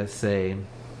way to say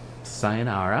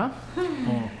sayonara.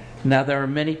 Now, there are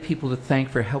many people to thank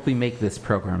for helping make this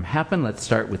program happen. Let's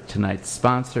start with tonight's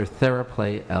sponsor,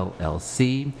 TheraPlay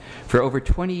LLC. For over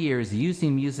 20 years,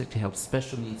 using music to help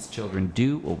special needs children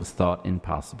do what was thought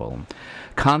impossible.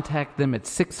 Contact them at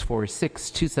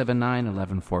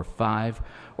 646-279-1145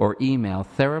 or email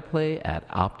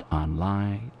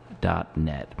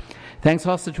theraplay@optonline.net. Thanks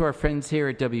also to our friends here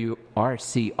at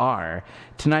WRCR.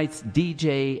 Tonight's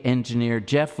DJ engineer,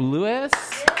 Jeff Lewis.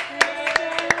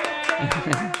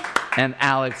 and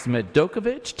Alex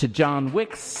Medokovich, to John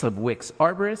Wicks of Wicks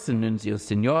Arborist and Nunzio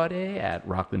Signore at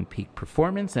Rockland Peak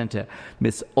Performance, and to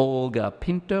Miss Olga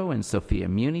Pinto and Sophia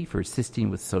Muni for assisting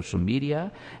with social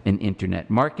media and internet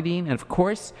marketing. And, of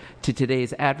course, to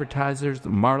today's advertisers,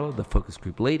 Marla, the focus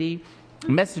group lady,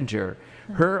 Messenger,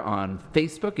 her on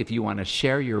Facebook if you want to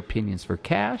share your opinions for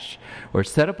cash or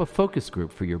set up a focus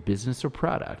group for your business or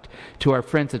product. To our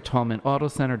friends at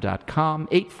TallmanAutoCenter.com,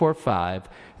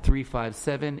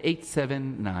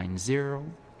 845-357-8790.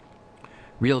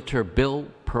 Realtor Bill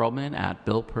Perlman at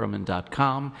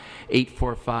BillPerlman.com,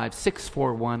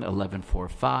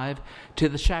 845-641-1145. To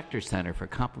the Schachter Center for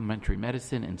Complementary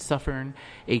Medicine in Suffern,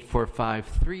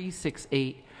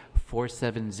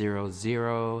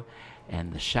 845-368-4700.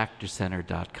 and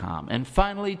theshachtercenter.com. And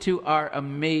finally, to our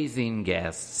amazing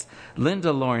guests,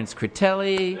 Linda Lawrence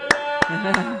Critelli,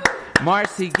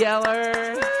 Marcy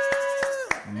Geller,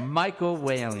 Michael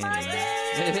Whalen.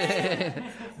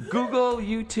 Google,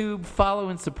 YouTube, follow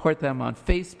and support them on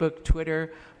Facebook,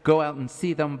 Twitter. Go out and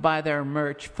see them, buy their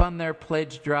merch, fund their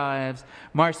pledge drives.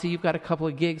 Marcy, you've got a couple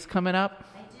of gigs coming up?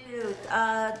 I do.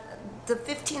 The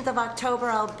 15th of October,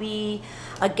 I'll be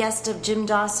a guest of Jim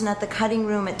Dawson at the Cutting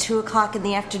Room at 2 o'clock in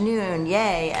the afternoon.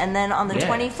 Yay. And then on the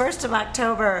 21st of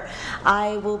October,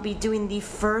 I will be doing the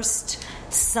first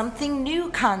Something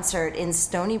New concert in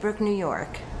Stony Brook, New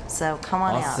York. So come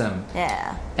on out. Awesome.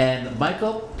 Yeah. And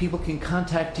Michael, people can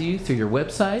contact you through your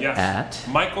website at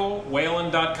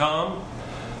MichaelWhalen.com.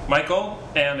 Michael,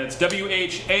 and it's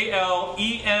WHALEN.com.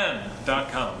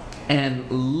 And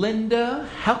Linda,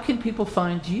 how can people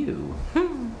find you?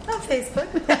 On Facebook.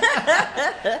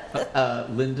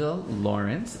 Linda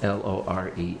Lawrence,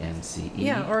 Lorence.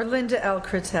 Yeah, or Linda L.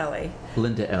 Critelli.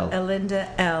 Linda L. Linda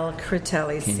L.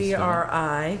 Critelli,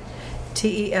 CRITELLI,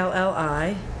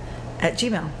 at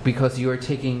Gmail. Because you are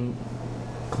taking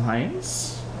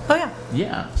clients? Oh, yeah.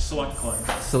 Yeah. Select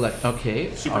clients. Select,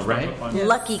 okay. Super all right. yes.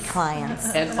 Lucky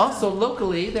clients. And also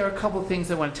locally, there are a couple of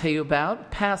things I want to tell you about.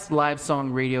 Past Live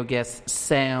Song radio guests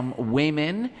Sam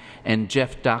Wayman and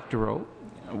Jeff Doctorow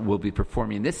will be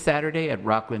performing this Saturday at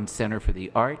Rockland Center for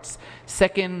the Arts.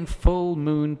 Second Full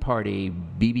Moon Party,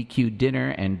 BBQ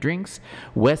dinner and drinks,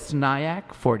 West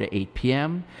Nyack, 4 to 8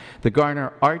 p.m. The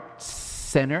Garner Arts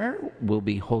Center will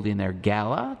be holding their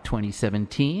gala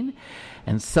 2017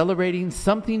 and celebrating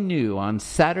something new on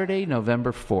Saturday,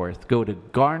 November 4th. Go to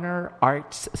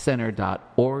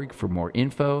GarnerArtsCenter.org for more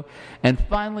info. And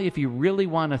finally, if you really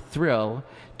want a thrill,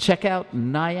 check out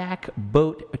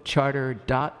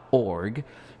NyakBoatCharter.org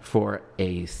for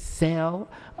a sale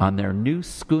on their new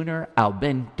schooner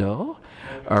Albento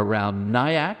around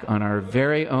Nyack on our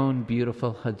very own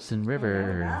beautiful Hudson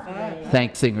River.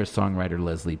 Thanks singer-songwriter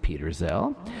Leslie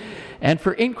Peterzell. And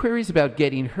for inquiries about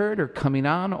getting heard or coming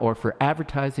on, or for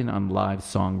advertising on Live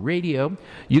Song Radio,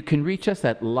 you can reach us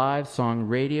at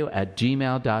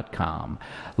livesongradio@gmail.com.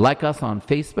 Like us on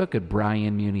Facebook at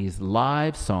Brian Muni's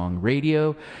Live Song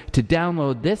Radio. To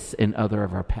download this and other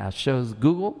of our past shows,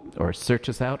 Google or search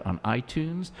us out on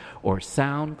iTunes or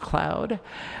SoundCloud.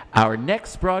 Our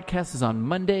next broadcast is on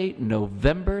Monday,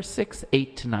 November 6th,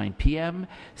 8 to 9 p.m.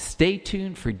 Stay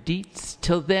tuned for deets.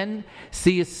 Till then,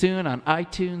 see you soon on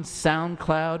iTunes,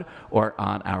 SoundCloud, or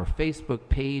on our Facebook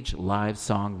page, Live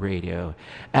Song Radio.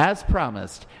 As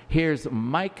promised, here's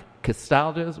Michael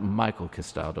Castaldo's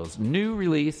new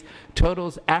release,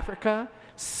 Toto's Africa,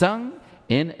 sung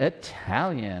in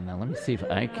Italian. Now, let me see if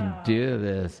I can do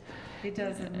this. He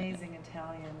does amazing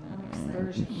Italian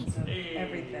versions of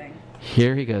everything.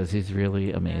 Here he goes. He's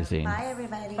really amazing. Bye,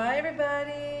 everybody. Bye,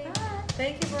 everybody. Bye.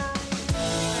 Thank you, Brian.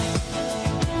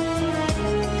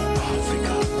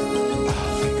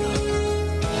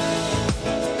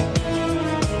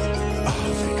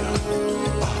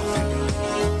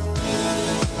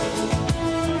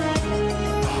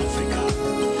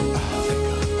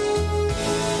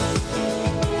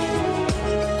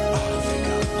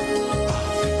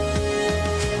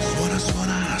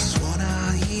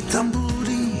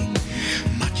 Tamburi,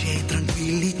 ma c'è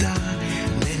tranquillità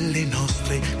nelle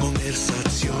nostre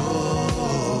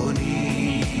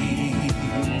conversazioni.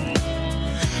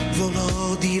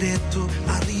 Volo diretto,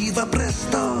 arriva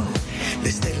presto, le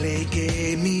stelle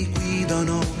che mi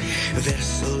guidano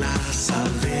verso la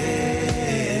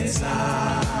salvezza.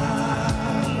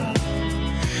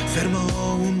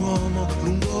 Fermo un uomo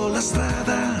lungo la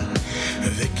strada,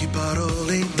 vecchie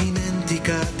parole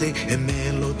dimenticate e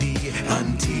melodie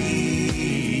antiche.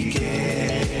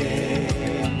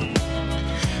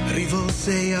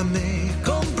 Rivolse a me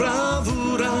con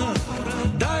bravura,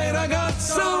 dai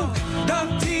ragazzo,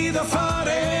 datti da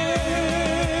fare.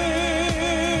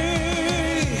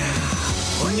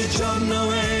 Ogni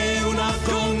giorno è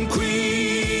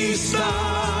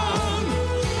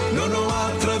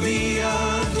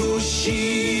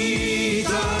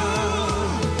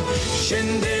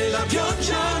la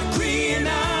pioggia qui in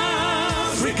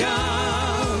Africa,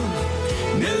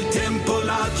 nel tempo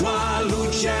la tua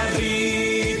luce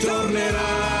ritornerà.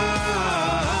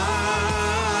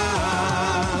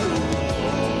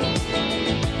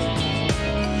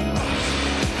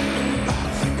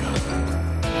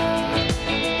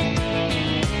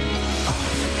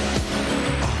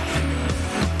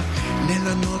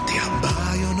 Nella notte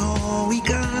abbaiono i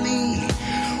cani,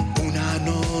 una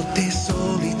notte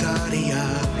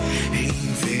solitaria e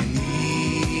infinita.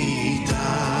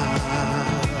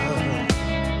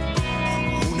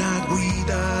 Una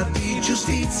guida di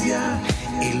giustizia,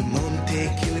 il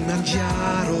monte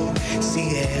Kilimangiaro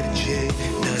si erge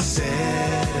da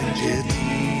Serengeti.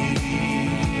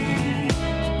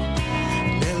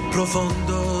 Nel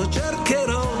profondo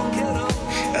cercherò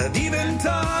a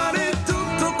diventare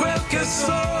tutto quel che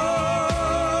so.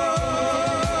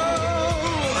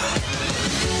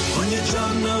 Ogni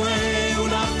giorno è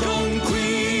una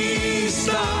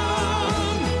conquista,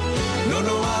 non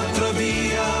ho altra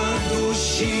via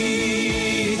d'uscita.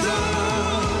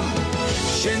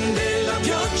 Scende la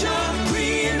pioggia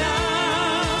qui in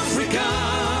Africa,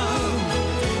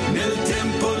 nel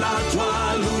tempo la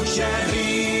tua luce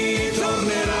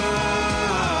ritornerà.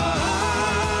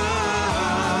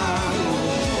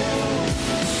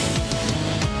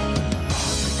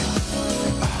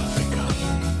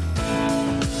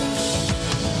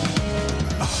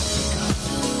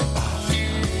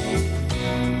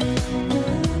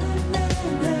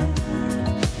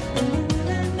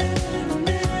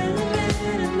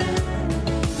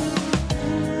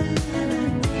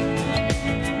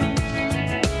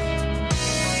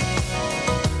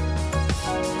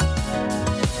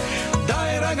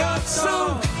 Dai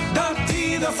ragazzo,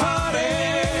 datti da fare.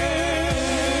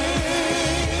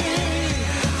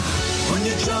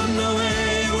 Ogni giorno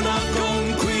è una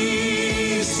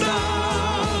conquista,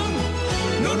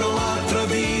 non ho altra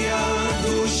via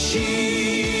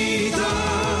d'uscita.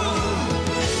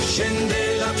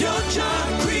 Scende la pioggia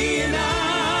qui in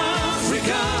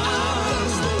Africa,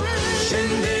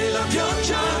 scende la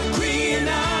pioggia qui in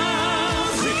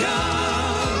Africa,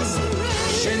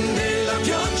 scende la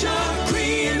pioggia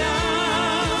qui in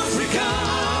Africa,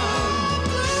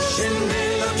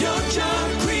 scende la pioggia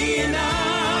qui in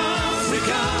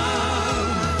Africa,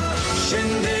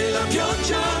 scende la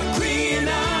pioggia qui in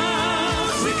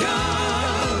Africa.